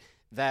did it,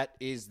 that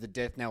is the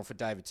death knell for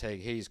David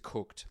Teague. He is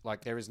cooked.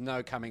 Like, there is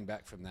no coming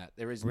back from that.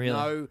 There is no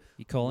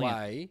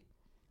way.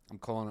 I'm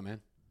calling it, man.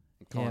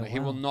 I'm calling it. He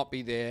will not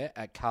be there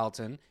at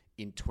Carlton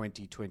in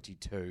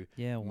 2022.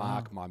 Yeah, wow.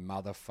 Mark my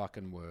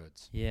motherfucking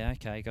words. Yeah,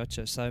 okay,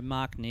 gotcha. So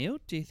Mark Neal,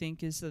 do you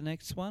think is the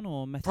next one,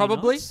 or Matthew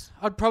Probably. Knotts?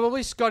 I'd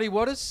probably Scotty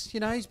Waters.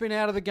 He's been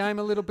out of the game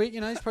a little bit.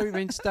 He's probably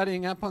been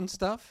studying up on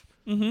stuff.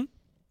 Mm-hmm.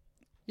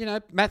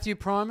 Matthew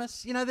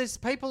Primus. There's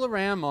people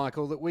around,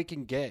 Michael, that we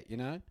can get,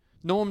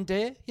 Norm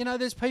Dare.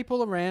 There's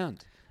people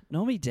around.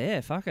 Normie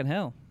Dare, fucking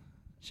hell.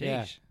 Sheesh.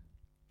 Yeah.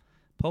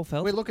 Paul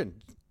Felton. We're looking.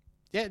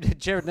 Yeah,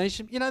 Jared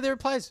Neesham. There are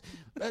players.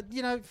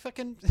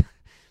 Fucking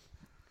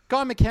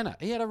Guy McKenna.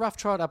 He had a rough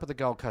trot up at the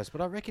Gold Coast, but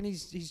I reckon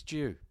he's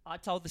due. I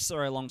told this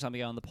story a long time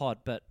ago on the pod,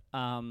 but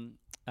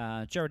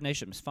Jared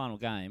Neesham's final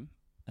game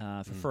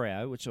for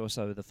Freo, which was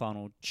also the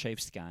final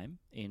Chiefs game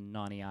in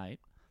 '98,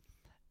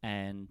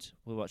 and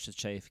we watched the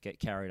Chief get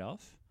carried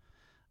off.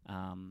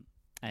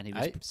 And he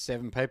was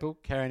 7 people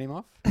carrying him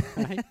off.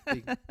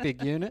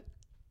 big unit.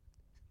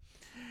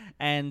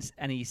 And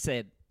he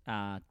said,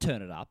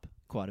 turn it up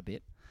quite a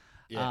bit.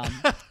 Yeah.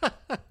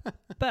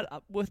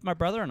 But with my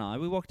brother and I,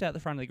 we walked out the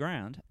front of the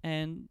ground,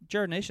 and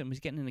Jared Neesham was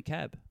getting in a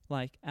cab,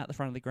 like, out the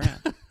front of the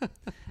ground.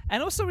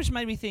 And also, which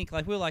made me think,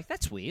 like, we were like,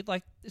 that's weird.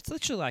 Like, it's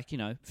literally like,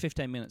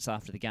 15 minutes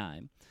after the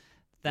game.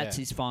 That's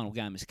his final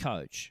game as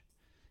coach.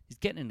 He's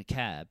getting in a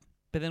cab.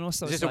 But then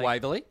also, is this a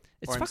Waverley?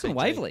 It's fucking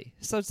Waverley.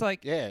 So it's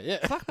like,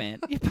 fuck, man,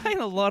 you're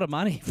paying a lot of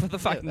money for the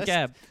fucking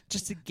cab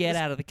just to get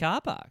out of the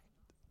car park.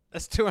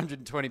 That's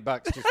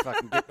 $220 just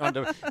fucking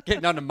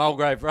getting onto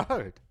Mulgrave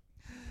Road.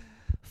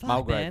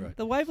 Fuck, man. Road.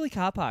 The Waverley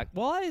car park.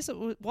 Why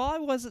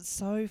was it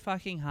so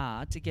fucking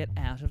hard to get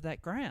out of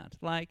that ground?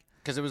 Like,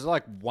 because it was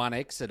like one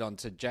exit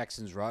onto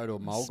Jackson's Road or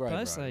Mulgrave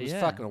Road. So, it was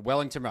fucking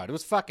Wellington Road. It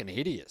was fucking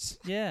hideous.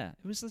 Yeah,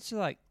 it was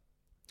literally like,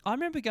 I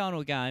remember going to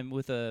a game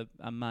with a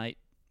mate.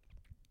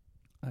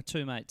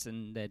 2 mates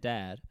and their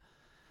dad,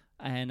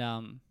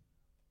 and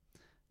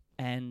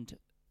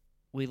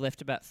we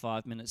left about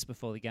 5 minutes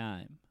before the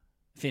game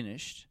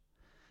finished,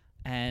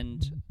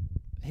 and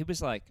he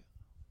was like,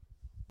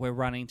 "We're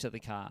running to the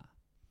car,"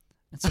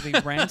 and so we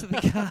ran to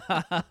the car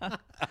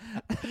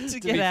to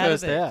get out of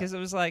there, because it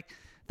was like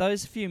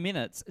those few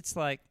minutes. It's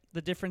like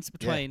the difference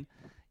between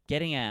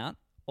getting out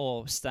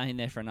or staying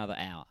there for another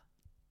hour.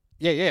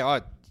 Yeah,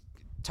 I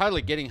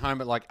totally getting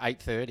home at like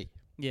 8:30.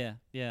 Yeah.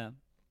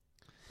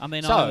 I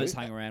mean, I always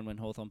hung around when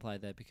Hawthorn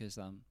played there because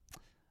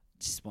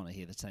just want to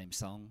hear the team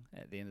song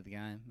at the end of the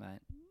game, mate.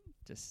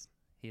 Just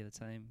hear the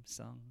team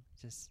song.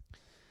 Just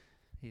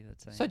hear the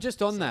team. So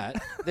just on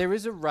that, there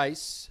is a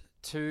race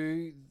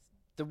to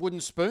the wooden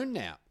spoon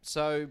now.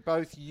 So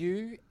both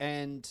you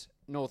and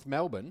North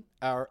Melbourne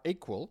are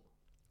equal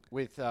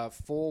with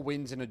 4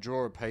 wins and a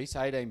draw apiece,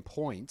 18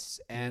 points,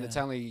 and it's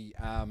only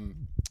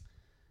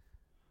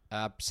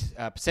a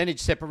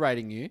percentage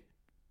separating you.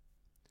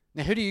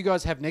 Now, who do you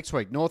guys have next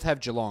week? North have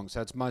Geelong, so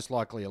it's most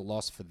likely a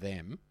loss for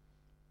them.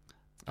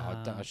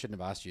 I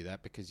shouldn't have asked you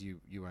that because you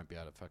won't be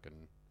able to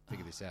fucking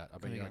figure this out. I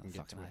bet you I can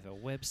get to it. Have a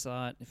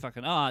website.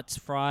 It's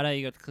Friday.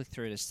 You got to click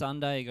through to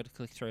Sunday. You got to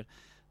click through.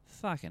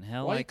 Fucking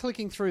hell. Why are you Like,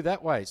 clicking through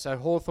that way? So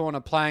Hawthorn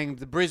are playing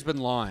the Brisbane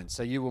Lions,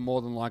 so you will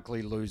more than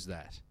likely lose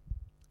that.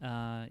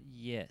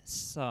 yes.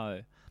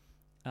 So,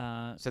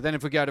 So then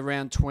if we go to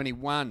round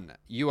 21,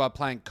 you are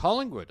playing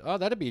Collingwood. Oh,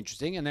 that'd be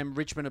interesting. And then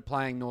Richmond are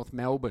playing North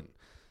Melbourne.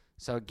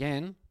 So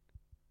again,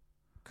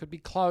 could be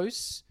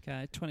close.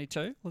 okay,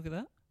 22. Look at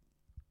that.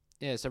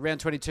 Yeah, so round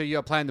 22, you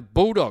are playing the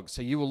Bulldogs,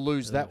 so you will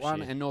lose that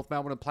one. shit. And North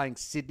Melbourne are playing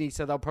Sydney,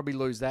 so they'll probably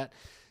lose that.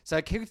 So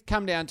it could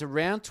come down to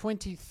round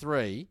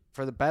 23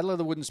 for the Battle of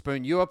the Wooden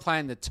Spoon. You are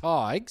playing the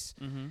Tigers,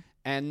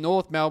 and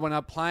North Melbourne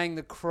are playing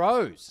the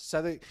Crows.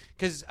 So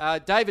because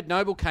David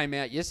Noble came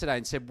out yesterday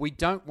and said, we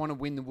don't want to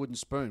win the Wooden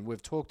Spoon.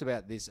 We've talked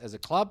about this as a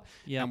club,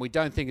 Yeah. and we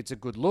don't think it's a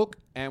good look,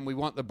 and we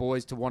want the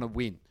boys to want to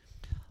win.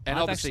 And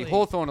I've obviously actually-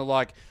 Hawthorn are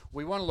like,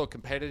 we want to look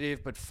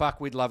competitive, but fuck,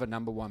 we'd love a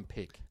number one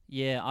pick.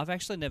 Yeah, I've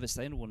actually never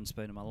seen a wooden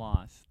spoon in my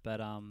life, but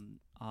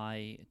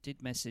I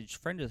did message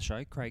friend of the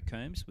show, Craig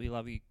Coombs. We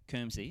love you,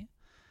 Coombsy.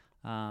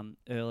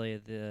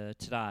 Earlier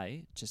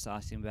today, just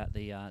asking about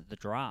the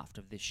draft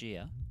of this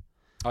year,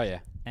 Oh, yeah.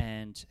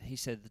 and he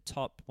said the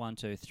top 1,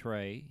 2,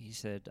 3. He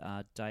said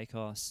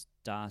Dacos,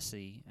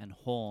 Darcy, and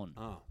Horn.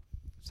 Oh.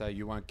 So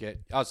you won't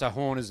get... Oh, so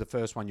Horn is the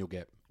first one you'll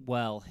get.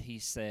 Well, I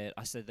said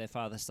they're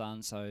father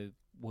son, so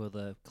will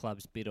the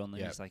clubs bid on them?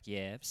 Yep. He's like,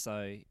 yeah.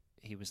 So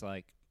he was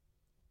like,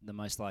 the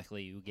most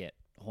likely you'll get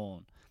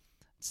Horn.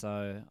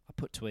 So I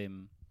put to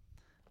him,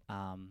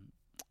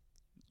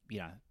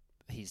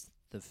 he's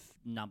the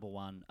number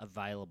one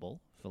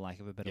available, for lack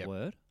of a better Yep.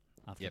 word,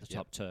 after Yep, the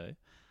top two.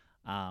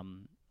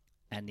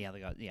 And the other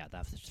guy, they have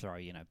to throw,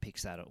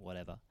 picks at it or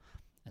whatever.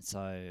 And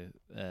so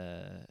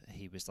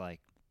he was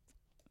like,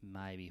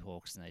 maybe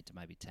Hawks need to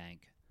maybe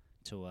tank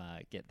to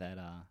get that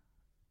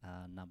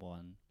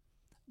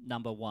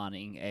number one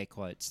in air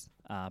quotes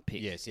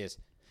pick. Yes.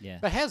 Yeah.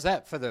 But how's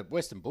that for the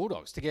Western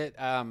Bulldogs to get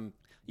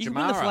You can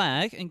win the Jamara?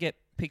 flag and get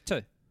pick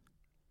 2.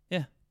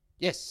 Yeah.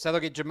 Yes, so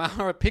they'll get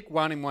Jamara pick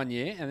 1 in 1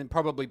 year and then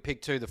probably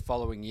pick 2 the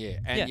following year.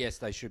 And Yeah. yes,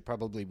 they should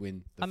probably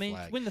win the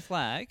flag. Win the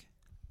flag,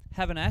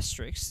 have an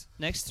asterisk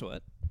next to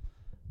it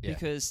Yeah.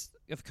 because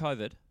of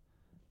COVID,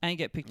 and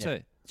get pick Yeah.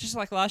 2. Just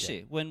like last Yeah.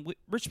 year when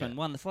Richmond Yeah.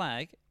 won the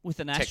flag with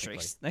an Technically.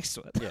 asterisk next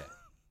to it.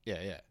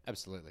 Yeah,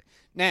 absolutely.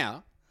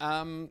 Now,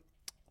 a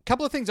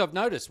couple of things I've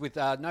noticed with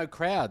no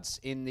crowds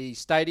in the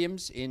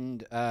stadiums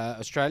in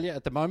Australia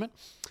at the moment.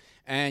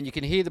 And you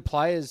can hear the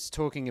players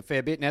talking a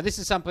fair bit. Now, this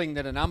is something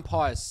that an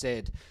umpire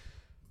said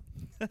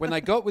when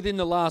they got within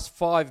the last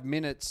 5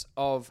 minutes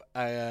of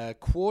a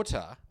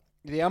quarter.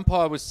 The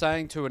umpire was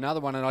saying to another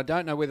one, and I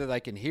don't know whether they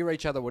can hear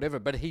each other or whatever,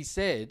 but he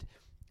said,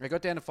 they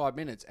got down to 5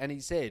 minutes, and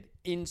he said,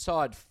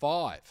 inside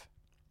 5.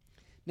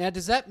 Now,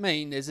 does that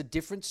mean there's a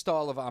different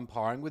style of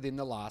umpiring within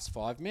the last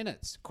 5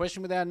 minutes?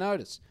 Question without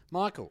notice.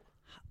 Michael?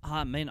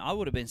 I mean, I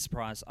would have been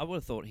surprised. I would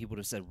have thought he would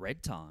have said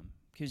red time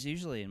because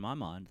usually in my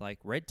mind, like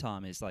red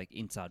time is like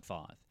inside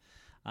 5.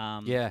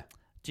 Yeah.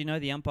 Do you know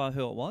the umpire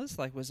who it was?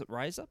 Like, was it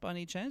Razor by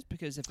any chance?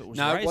 Because if it was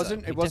No, Razor, it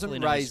wasn't. he It wasn't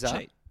definitely knows to Razor.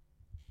 cheat.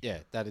 Yeah,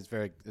 that's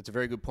a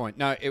very good point.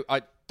 No,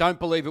 I don't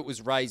believe it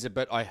was Razor,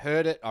 but I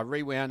heard it, I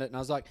rewound it, and I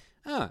was like,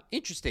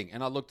 interesting.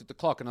 And I looked at the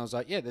clock, and I was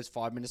like, yeah, there's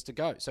 5 minutes to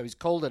go. So he's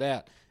called it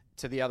out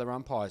to the other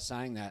umpire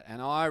saying that.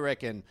 And I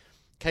reckon,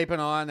 keep an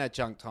eye on that,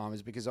 junk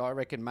timers, because I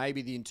reckon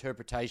maybe the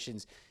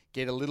interpretations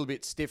get a little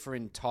bit stiffer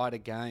in tighter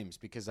games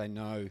because they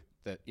know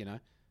that,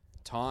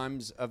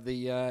 times of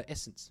the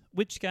essence.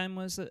 Which game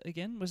was it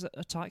again? Was it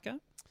a tight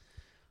game?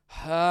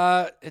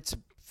 It's a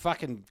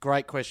fucking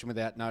great question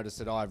without notice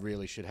that I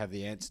really should have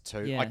the answer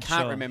to. Yeah, I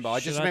can't sure. remember. I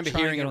Should just remember try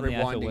and hearing get it on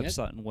the rewinding AFL it.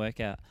 website and work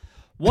out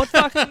what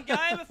fucking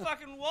game it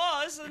fucking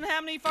was and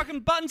how many fucking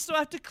buttons do I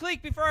have to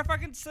click before I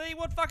fucking see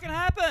what fucking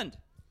happened.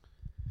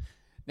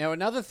 Now,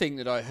 another thing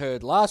that I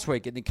heard last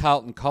week in the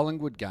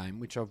Carlton-Collingwood game,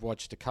 which I've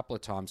watched a couple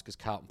of times because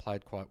Carlton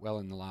played quite well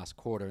in the last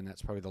quarter, and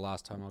that's probably the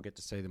last time I'll get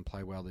to see them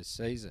play well this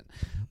season.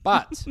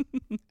 But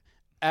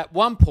at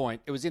one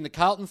point, it was in the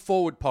Carlton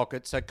forward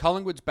pocket, so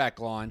Collingwood's back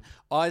line.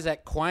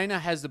 Isaac Quainer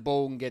has the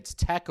ball and gets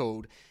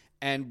tackled,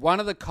 and one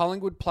of the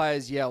Collingwood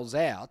players yells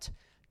out,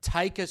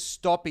 "Take a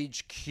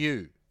stoppage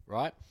cue,"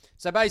 right?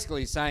 So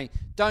basically he's saying,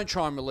 don't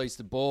try and release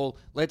the ball.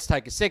 Let's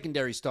take a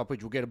secondary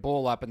stoppage. We'll get a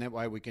ball up, and that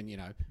way we can,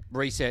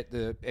 reset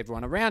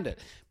everyone around it.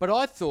 But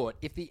I thought,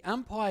 if the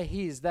umpire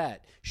hears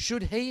that,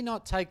 should he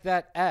not take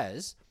that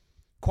as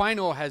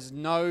Quaynor has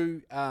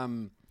no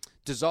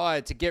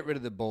desire to get rid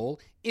of the ball,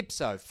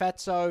 ipso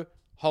fatso,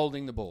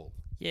 holding the ball?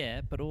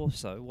 Yeah, but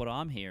also what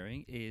I'm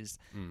hearing is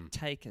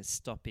take a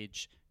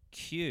stoppage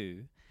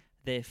cue.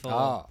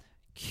 Therefore,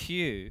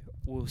 Q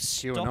will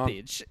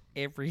stoppage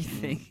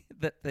everything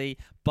that the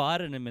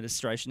Biden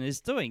administration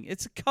is doing.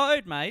 It's a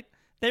code, mate.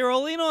 They're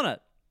all in on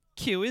it.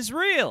 Q is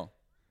real.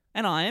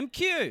 And I am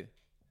Q.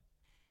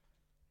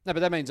 No, but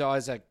that means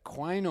Isaac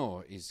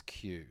Quaynor is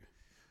Q.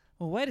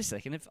 Well, wait a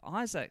second. If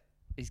Isaac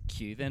is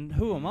Q, then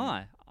who am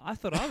I? I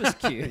thought I was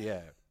Q.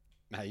 Yeah.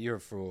 No, you're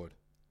a fraud.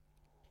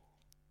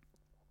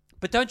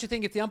 But don't you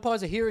think if the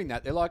umpires are hearing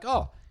that, they're like,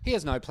 oh, he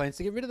has no plans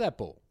to get rid of that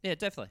ball? Yeah,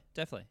 definitely.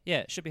 Yeah,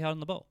 it should be holding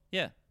the ball.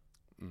 Yeah,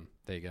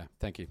 There you go.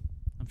 Thank you.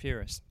 I'm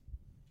furious.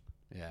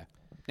 Yeah.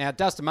 Now,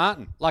 Dustin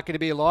Martin, lucky to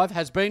be alive,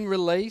 has been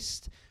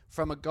released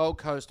from a Gold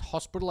Coast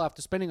hospital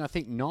after spending, I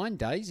think, 9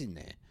 days in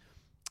there.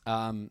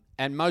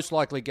 And most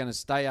likely going to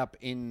stay up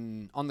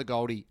on the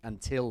Goldie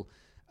until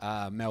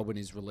Melbourne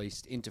is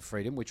released into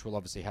freedom, which will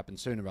obviously happen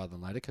sooner rather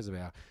than later because of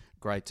our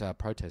great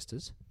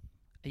protesters.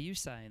 Are you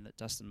saying that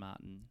Dustin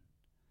Martin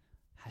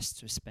has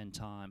to spend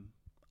time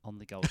on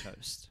the Gold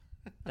Coast?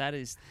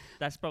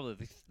 That's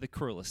probably the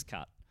cruelest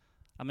cut.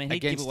 I mean, he'd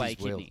give away a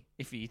kidney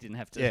if he didn't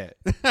have to. Yeah.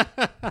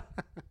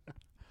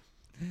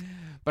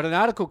 But an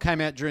article came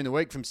out during the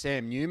week from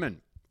Sam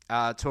Newman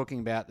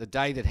talking about the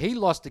day that he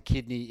lost a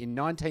kidney in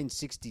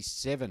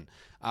 1967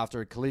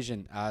 after a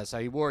collision. So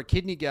he wore a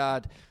kidney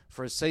guard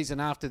for a season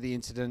after the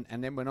incident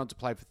and then went on to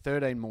play for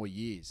 13 more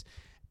years.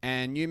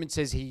 And Newman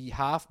says he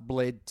half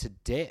bled to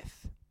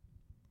death.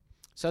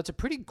 So it's a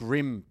pretty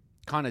grim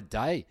kind of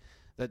day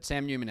that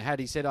Sam Newman had.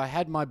 He said, I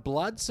had my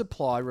blood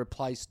supply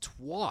replaced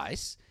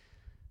twice.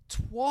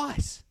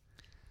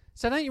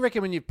 So don't you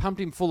reckon when you've pumped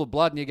him full of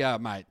blood and you go,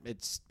 mate,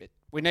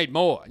 we need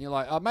more. And you're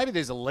like, oh, maybe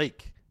there's a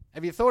leak.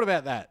 Have you thought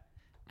about that?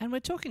 And we're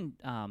talking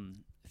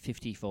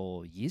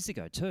 54 years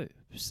ago too.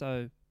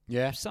 So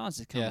yeah, science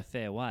has come a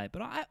fair way.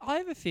 But I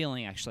have a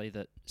feeling actually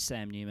that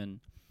Sam Newman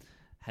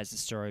has a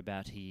story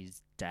about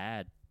his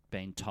dad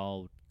being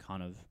told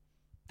kind of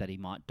that he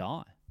might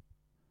die.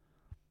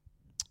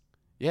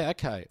 Yeah,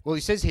 okay. Well,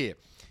 he says here,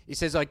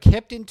 I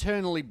kept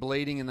internally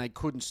bleeding and they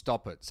couldn't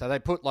stop it. So they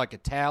put like a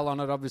towel on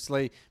it,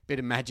 obviously, bit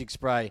of magic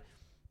spray.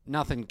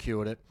 Nothing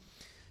cured it.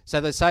 So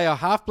they say I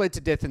half bled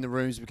to death in the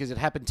rooms because it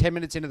happened 10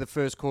 minutes into the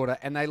first quarter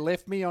and they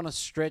left me on a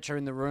stretcher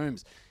in the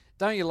rooms.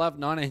 Don't you love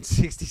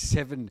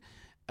 1967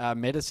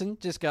 medicine?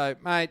 Just go,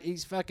 mate,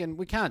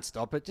 we can't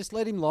stop it. Just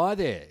let him lie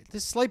there.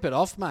 Just sleep it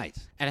off, mate.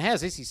 And how's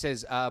this? He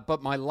says,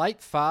 but my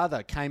late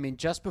father came in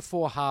just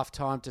before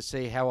halftime to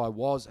see how I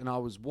was and I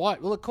was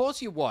white. Well, of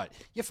course you're white.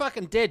 Your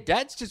fucking dead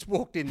dad's just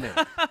walked in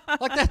there.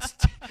 Like,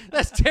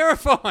 that's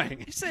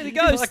terrifying. You see the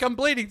ghost. Like, I'm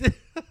bleeding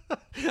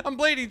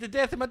to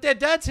death and my dead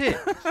dad's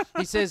here.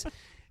 He says,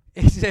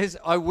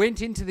 I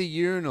went into the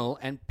urinal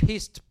and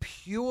pissed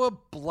pure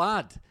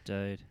blood.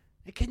 Dude.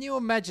 Can you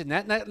imagine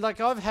that? Now, like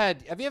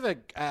have you ever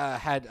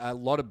had a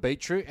lot of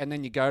beetroot and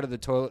then you go to the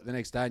toilet the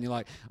next day and you're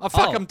like, oh,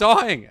 fuck, I'm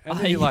dying. And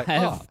then you're like,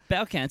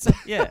 bowel cancer.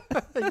 Yeah.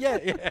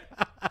 yeah.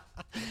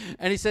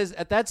 And he says,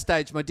 at that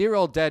stage, my dear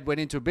old dad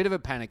went into a bit of a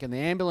panic and the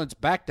ambulance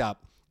backed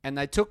up and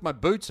they took my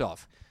boots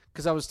off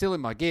because I was still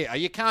in my gear.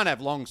 You can't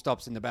have long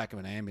stops in the back of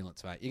an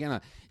ambulance, mate. You're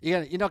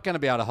not going to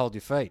be able to hold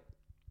your feet.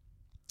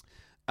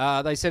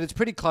 They said it's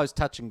pretty close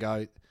touch and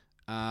go.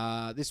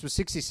 This was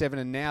 67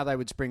 and now they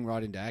would spring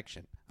right into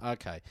action.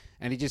 Okay.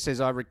 And he just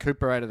says, I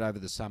recuperated over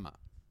the summer.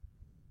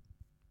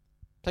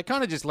 So he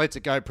kind of just lets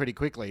it go pretty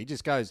quickly. He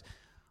just goes,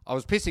 I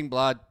was pissing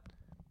blood,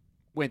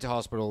 went to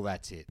hospital,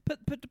 that's it. But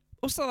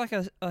also, like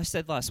I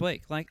said last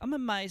week, like I'm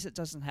amazed it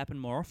doesn't happen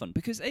more often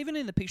because even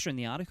in the picture in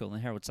the article in the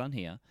Herald Sun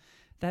here,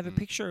 they have a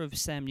picture of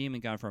Sam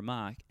Newman going for a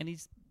mark and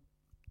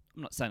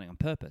I'm not saying it on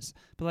purpose,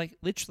 but like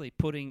literally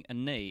putting a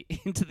knee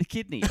into the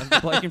kidney of the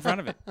bloke in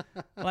front of it.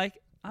 Like,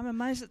 I'm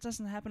amazed it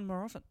doesn't happen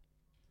more often.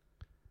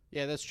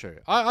 Yeah, that's true.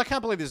 I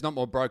can't believe there's not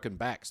more broken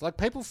backs. Like,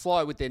 people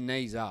fly with their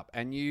knees up,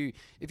 and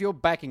if you're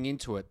backing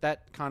into it,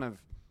 that kind of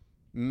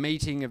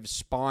meeting of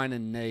spine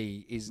and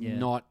knee is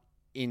not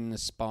in the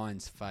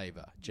spine's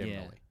favour,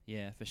 generally.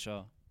 Yeah, for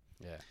sure.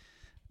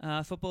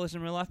 Yeah. Footballers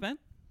in real life, man?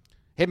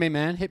 Hit me,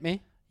 man. Hit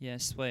me. Yeah,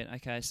 sweet.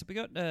 Okay, so we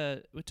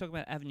talked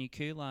about Avenue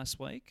Q last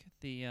week,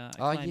 the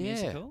acclaimed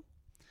musical.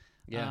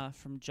 Yeah.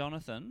 From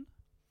Jonathan.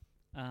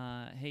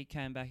 He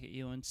came back at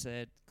you and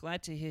said,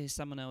 glad to hear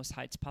someone else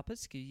hates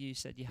puppets because you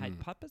said you hate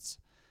puppets.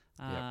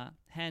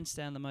 Hands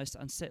down the most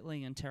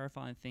unsettling and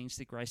terrifying things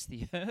to grace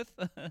the earth.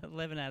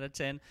 11 out of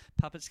 10.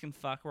 Puppets can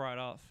fuck right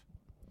off.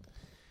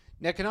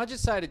 Now, can I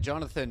just say to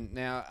Jonathan,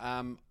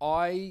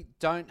 I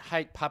don't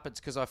hate puppets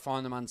because I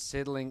find them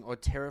unsettling or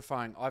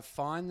terrifying. I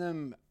find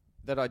them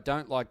that I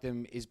don't like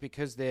them is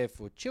because they're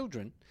for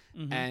children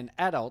and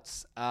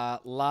adults are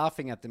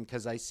laughing at them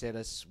because they said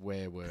a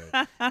swear word.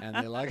 And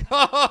they're like,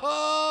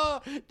 oh,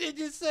 did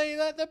you see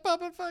that? The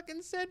puppet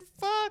fucking said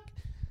fuck.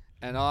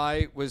 And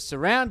I was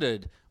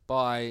surrounded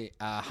by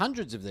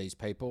hundreds of these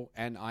people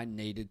and I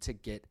needed to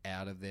get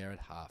out of there at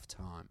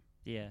halftime.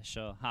 Yeah,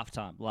 sure.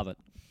 Halftime. Love it.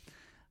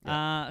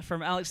 Yep.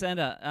 From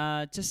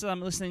Alexander, just as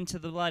I'm listening to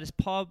the latest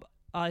pod,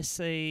 I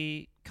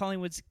see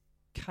Collingwood's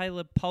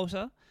Caleb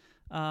Poulter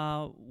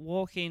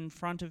walk in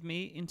front of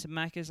me into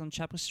Macca's on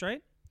Chapel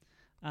Street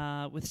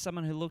with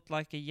someone who looked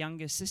like a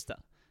younger sister.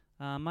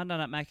 Monday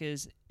Night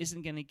Macca's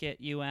isn't going to get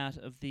you out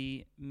of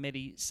the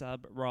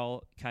Medi-sub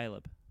role,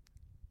 Caleb.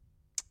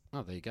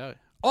 Oh, there you go.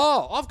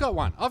 Oh, I've got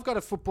one. I've got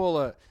a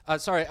footballer. I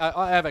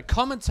have a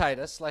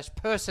commentator /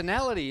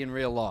 personality in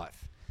real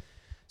life.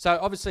 So,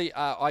 obviously,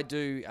 I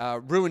do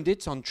Ruined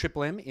It on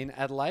Triple M in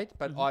Adelaide,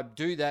 but I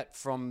do that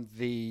from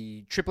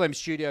the Triple M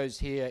studios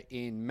here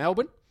in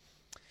Melbourne.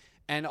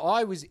 And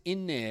I was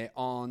in there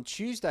on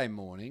Tuesday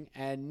morning,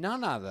 and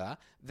none other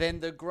than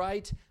the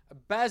great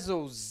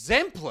Basil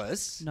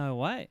Zemplis. No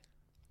way.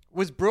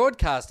 was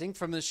broadcasting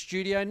from the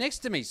studio next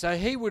to me. So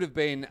he would have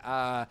been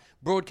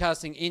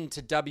broadcasting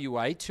into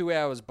WA 2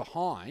 hours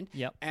behind.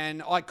 Yep.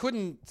 And I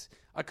couldn't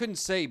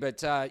see,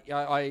 but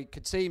I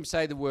could see him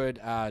say the word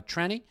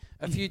tranny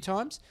a few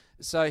times.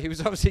 So he was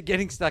obviously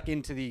getting stuck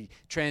into the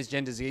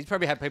transgenders. He's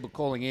probably had people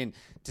calling in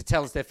to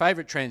tell us their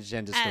favourite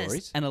transgender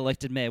stories. As an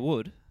elected mayor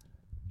would.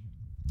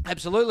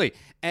 Absolutely.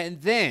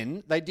 And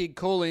then they did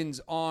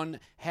call-ins on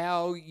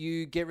how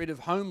you get rid of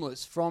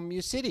homeless from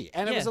your city.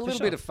 And it was a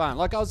little bit of fun.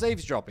 Like I was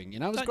eavesdropping, It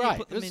was Don't great. You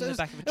put them in the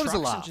back of a it was a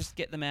truck laugh. and just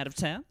get them out of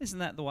town? Isn't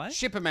that the way?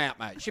 Ship them out,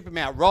 mate. Ship them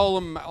out. Roll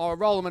them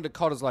into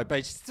Cottesloe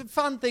Beach.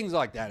 Fun things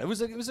like that. It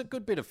was a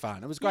good bit of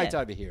fun. It was great to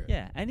overhear it.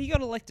 Yeah, and he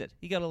got elected.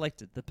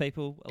 The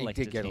people elected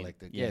He did get him.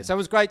 elected. Yeah. So it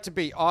was great to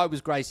be. I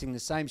was gracing the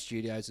same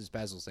studios as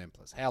Basil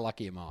Zemplis. How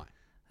lucky am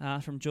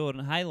I? From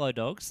Jordan, Halo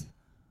Dogs.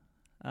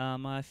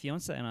 My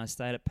fiance and I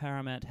stayed at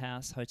Paramount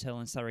House Hotel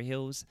in Surrey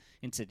Hills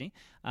in Sydney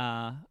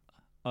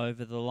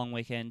over the long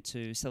weekend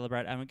to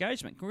celebrate our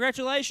engagement.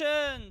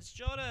 Congratulations,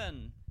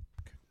 Jordan!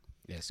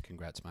 Yes,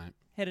 congrats, mate.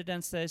 Headed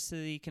downstairs to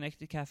the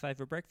Connected Cafe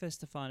for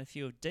breakfast to find a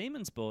few of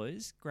Demons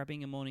boys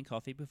grabbing a morning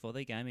coffee before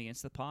their game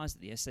against the Pies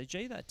at the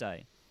SCG that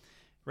day.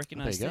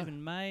 Recognised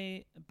Stephen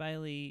May,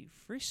 Bailey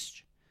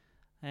Fritsch,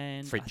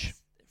 and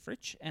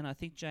Fritsch, and I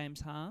think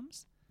James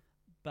Harms,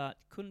 but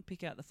couldn't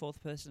pick out the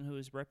fourth person who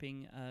was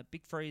repping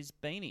Big Freeze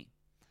beanie.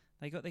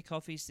 They got their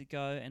coffees to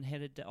go and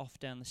headed off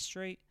down the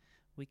street.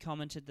 We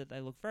commented that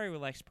they looked very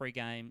relaxed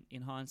pre-game.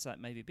 In hindsight,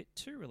 maybe a bit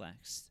too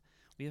relaxed.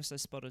 We also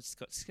spotted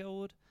Scott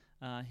Skillwood.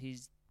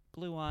 His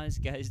blue eyes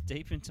gazed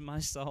deep into my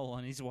soul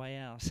on his way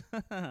out.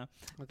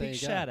 Big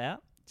shout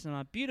out to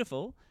my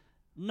beautiful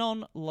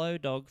non-low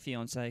dog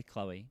fiancée,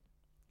 Chloe.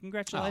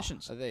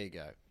 Congratulations. Oh, there you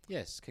go.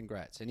 Yes,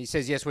 congrats. And he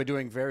says, yes, we're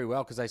doing very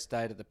well because they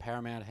stayed at the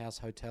Paramount House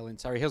Hotel in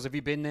Surrey Hills. Have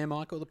you been there,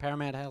 Michael, the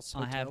Paramount House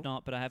Hotel? I have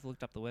not, but I have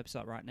looked up the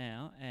website right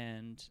now.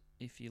 And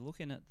if you're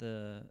looking at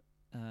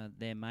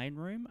their main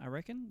room, I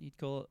reckon you'd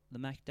call it the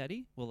Mac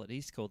Daddy. Well, it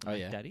is called the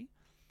Mac Daddy.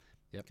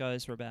 Yep.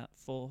 Goes for about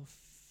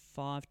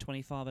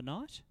 $5.25 a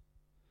night.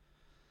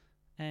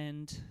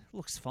 And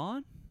looks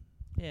fine.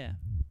 Yeah.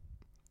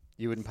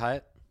 You wouldn't pay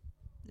it?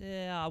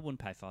 Yeah, I wouldn't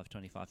pay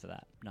 $5.25 for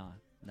that. No.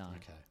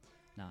 Okay.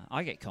 No,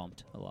 I get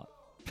comped a lot.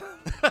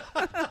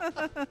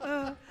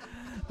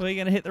 We're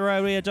going to hit the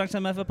road. We are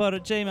JunkTimeAFAPod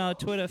at Gmail,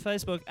 Twitter,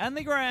 Facebook, and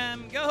the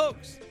Gram. Go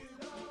Hooks!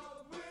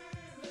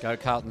 Go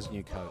Carlton's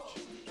new coach.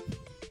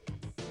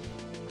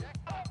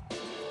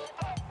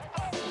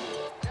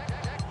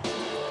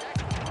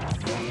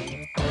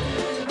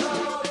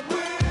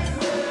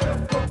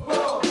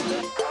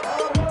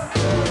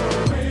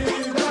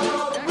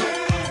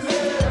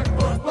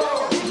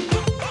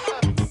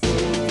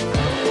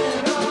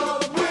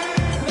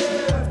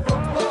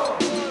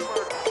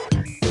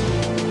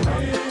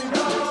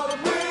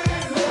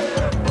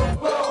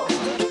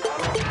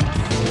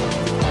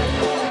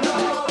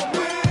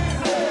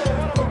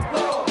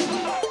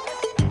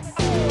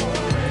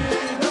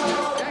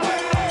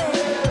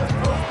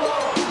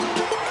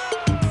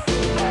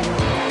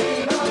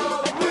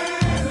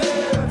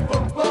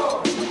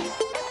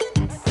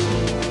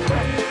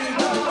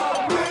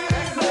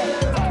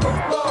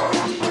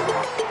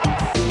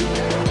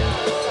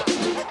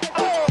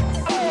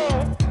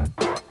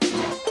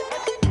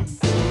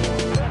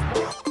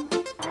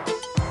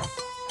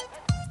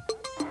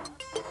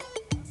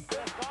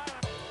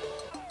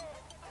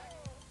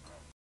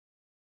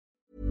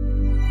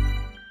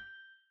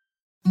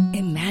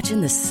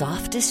 Imagine the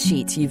softest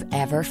sheets you've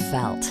ever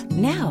felt.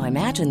 Now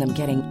imagine them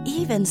getting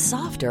even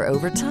softer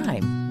over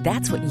time.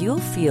 That's what you'll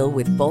feel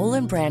with Boll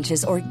 &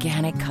 Branch's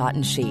organic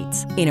cotton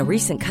sheets. In a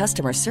recent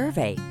customer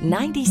survey,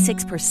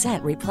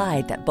 96%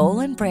 replied that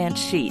Boll & Branch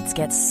sheets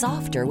get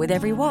softer with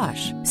every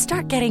wash.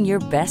 Start getting your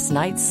best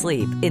night's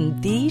sleep in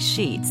these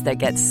sheets that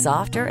get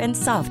softer and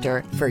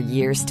softer for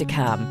years to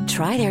come.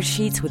 Try their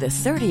sheets with a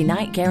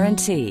 30-night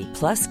guarantee.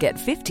 Plus, get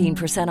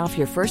 15% off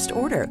your first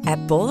order at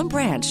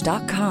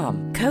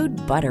bollandbranch.com. Code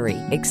BUTTERY.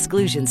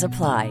 Exclusions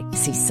apply.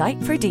 See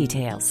site for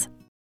details.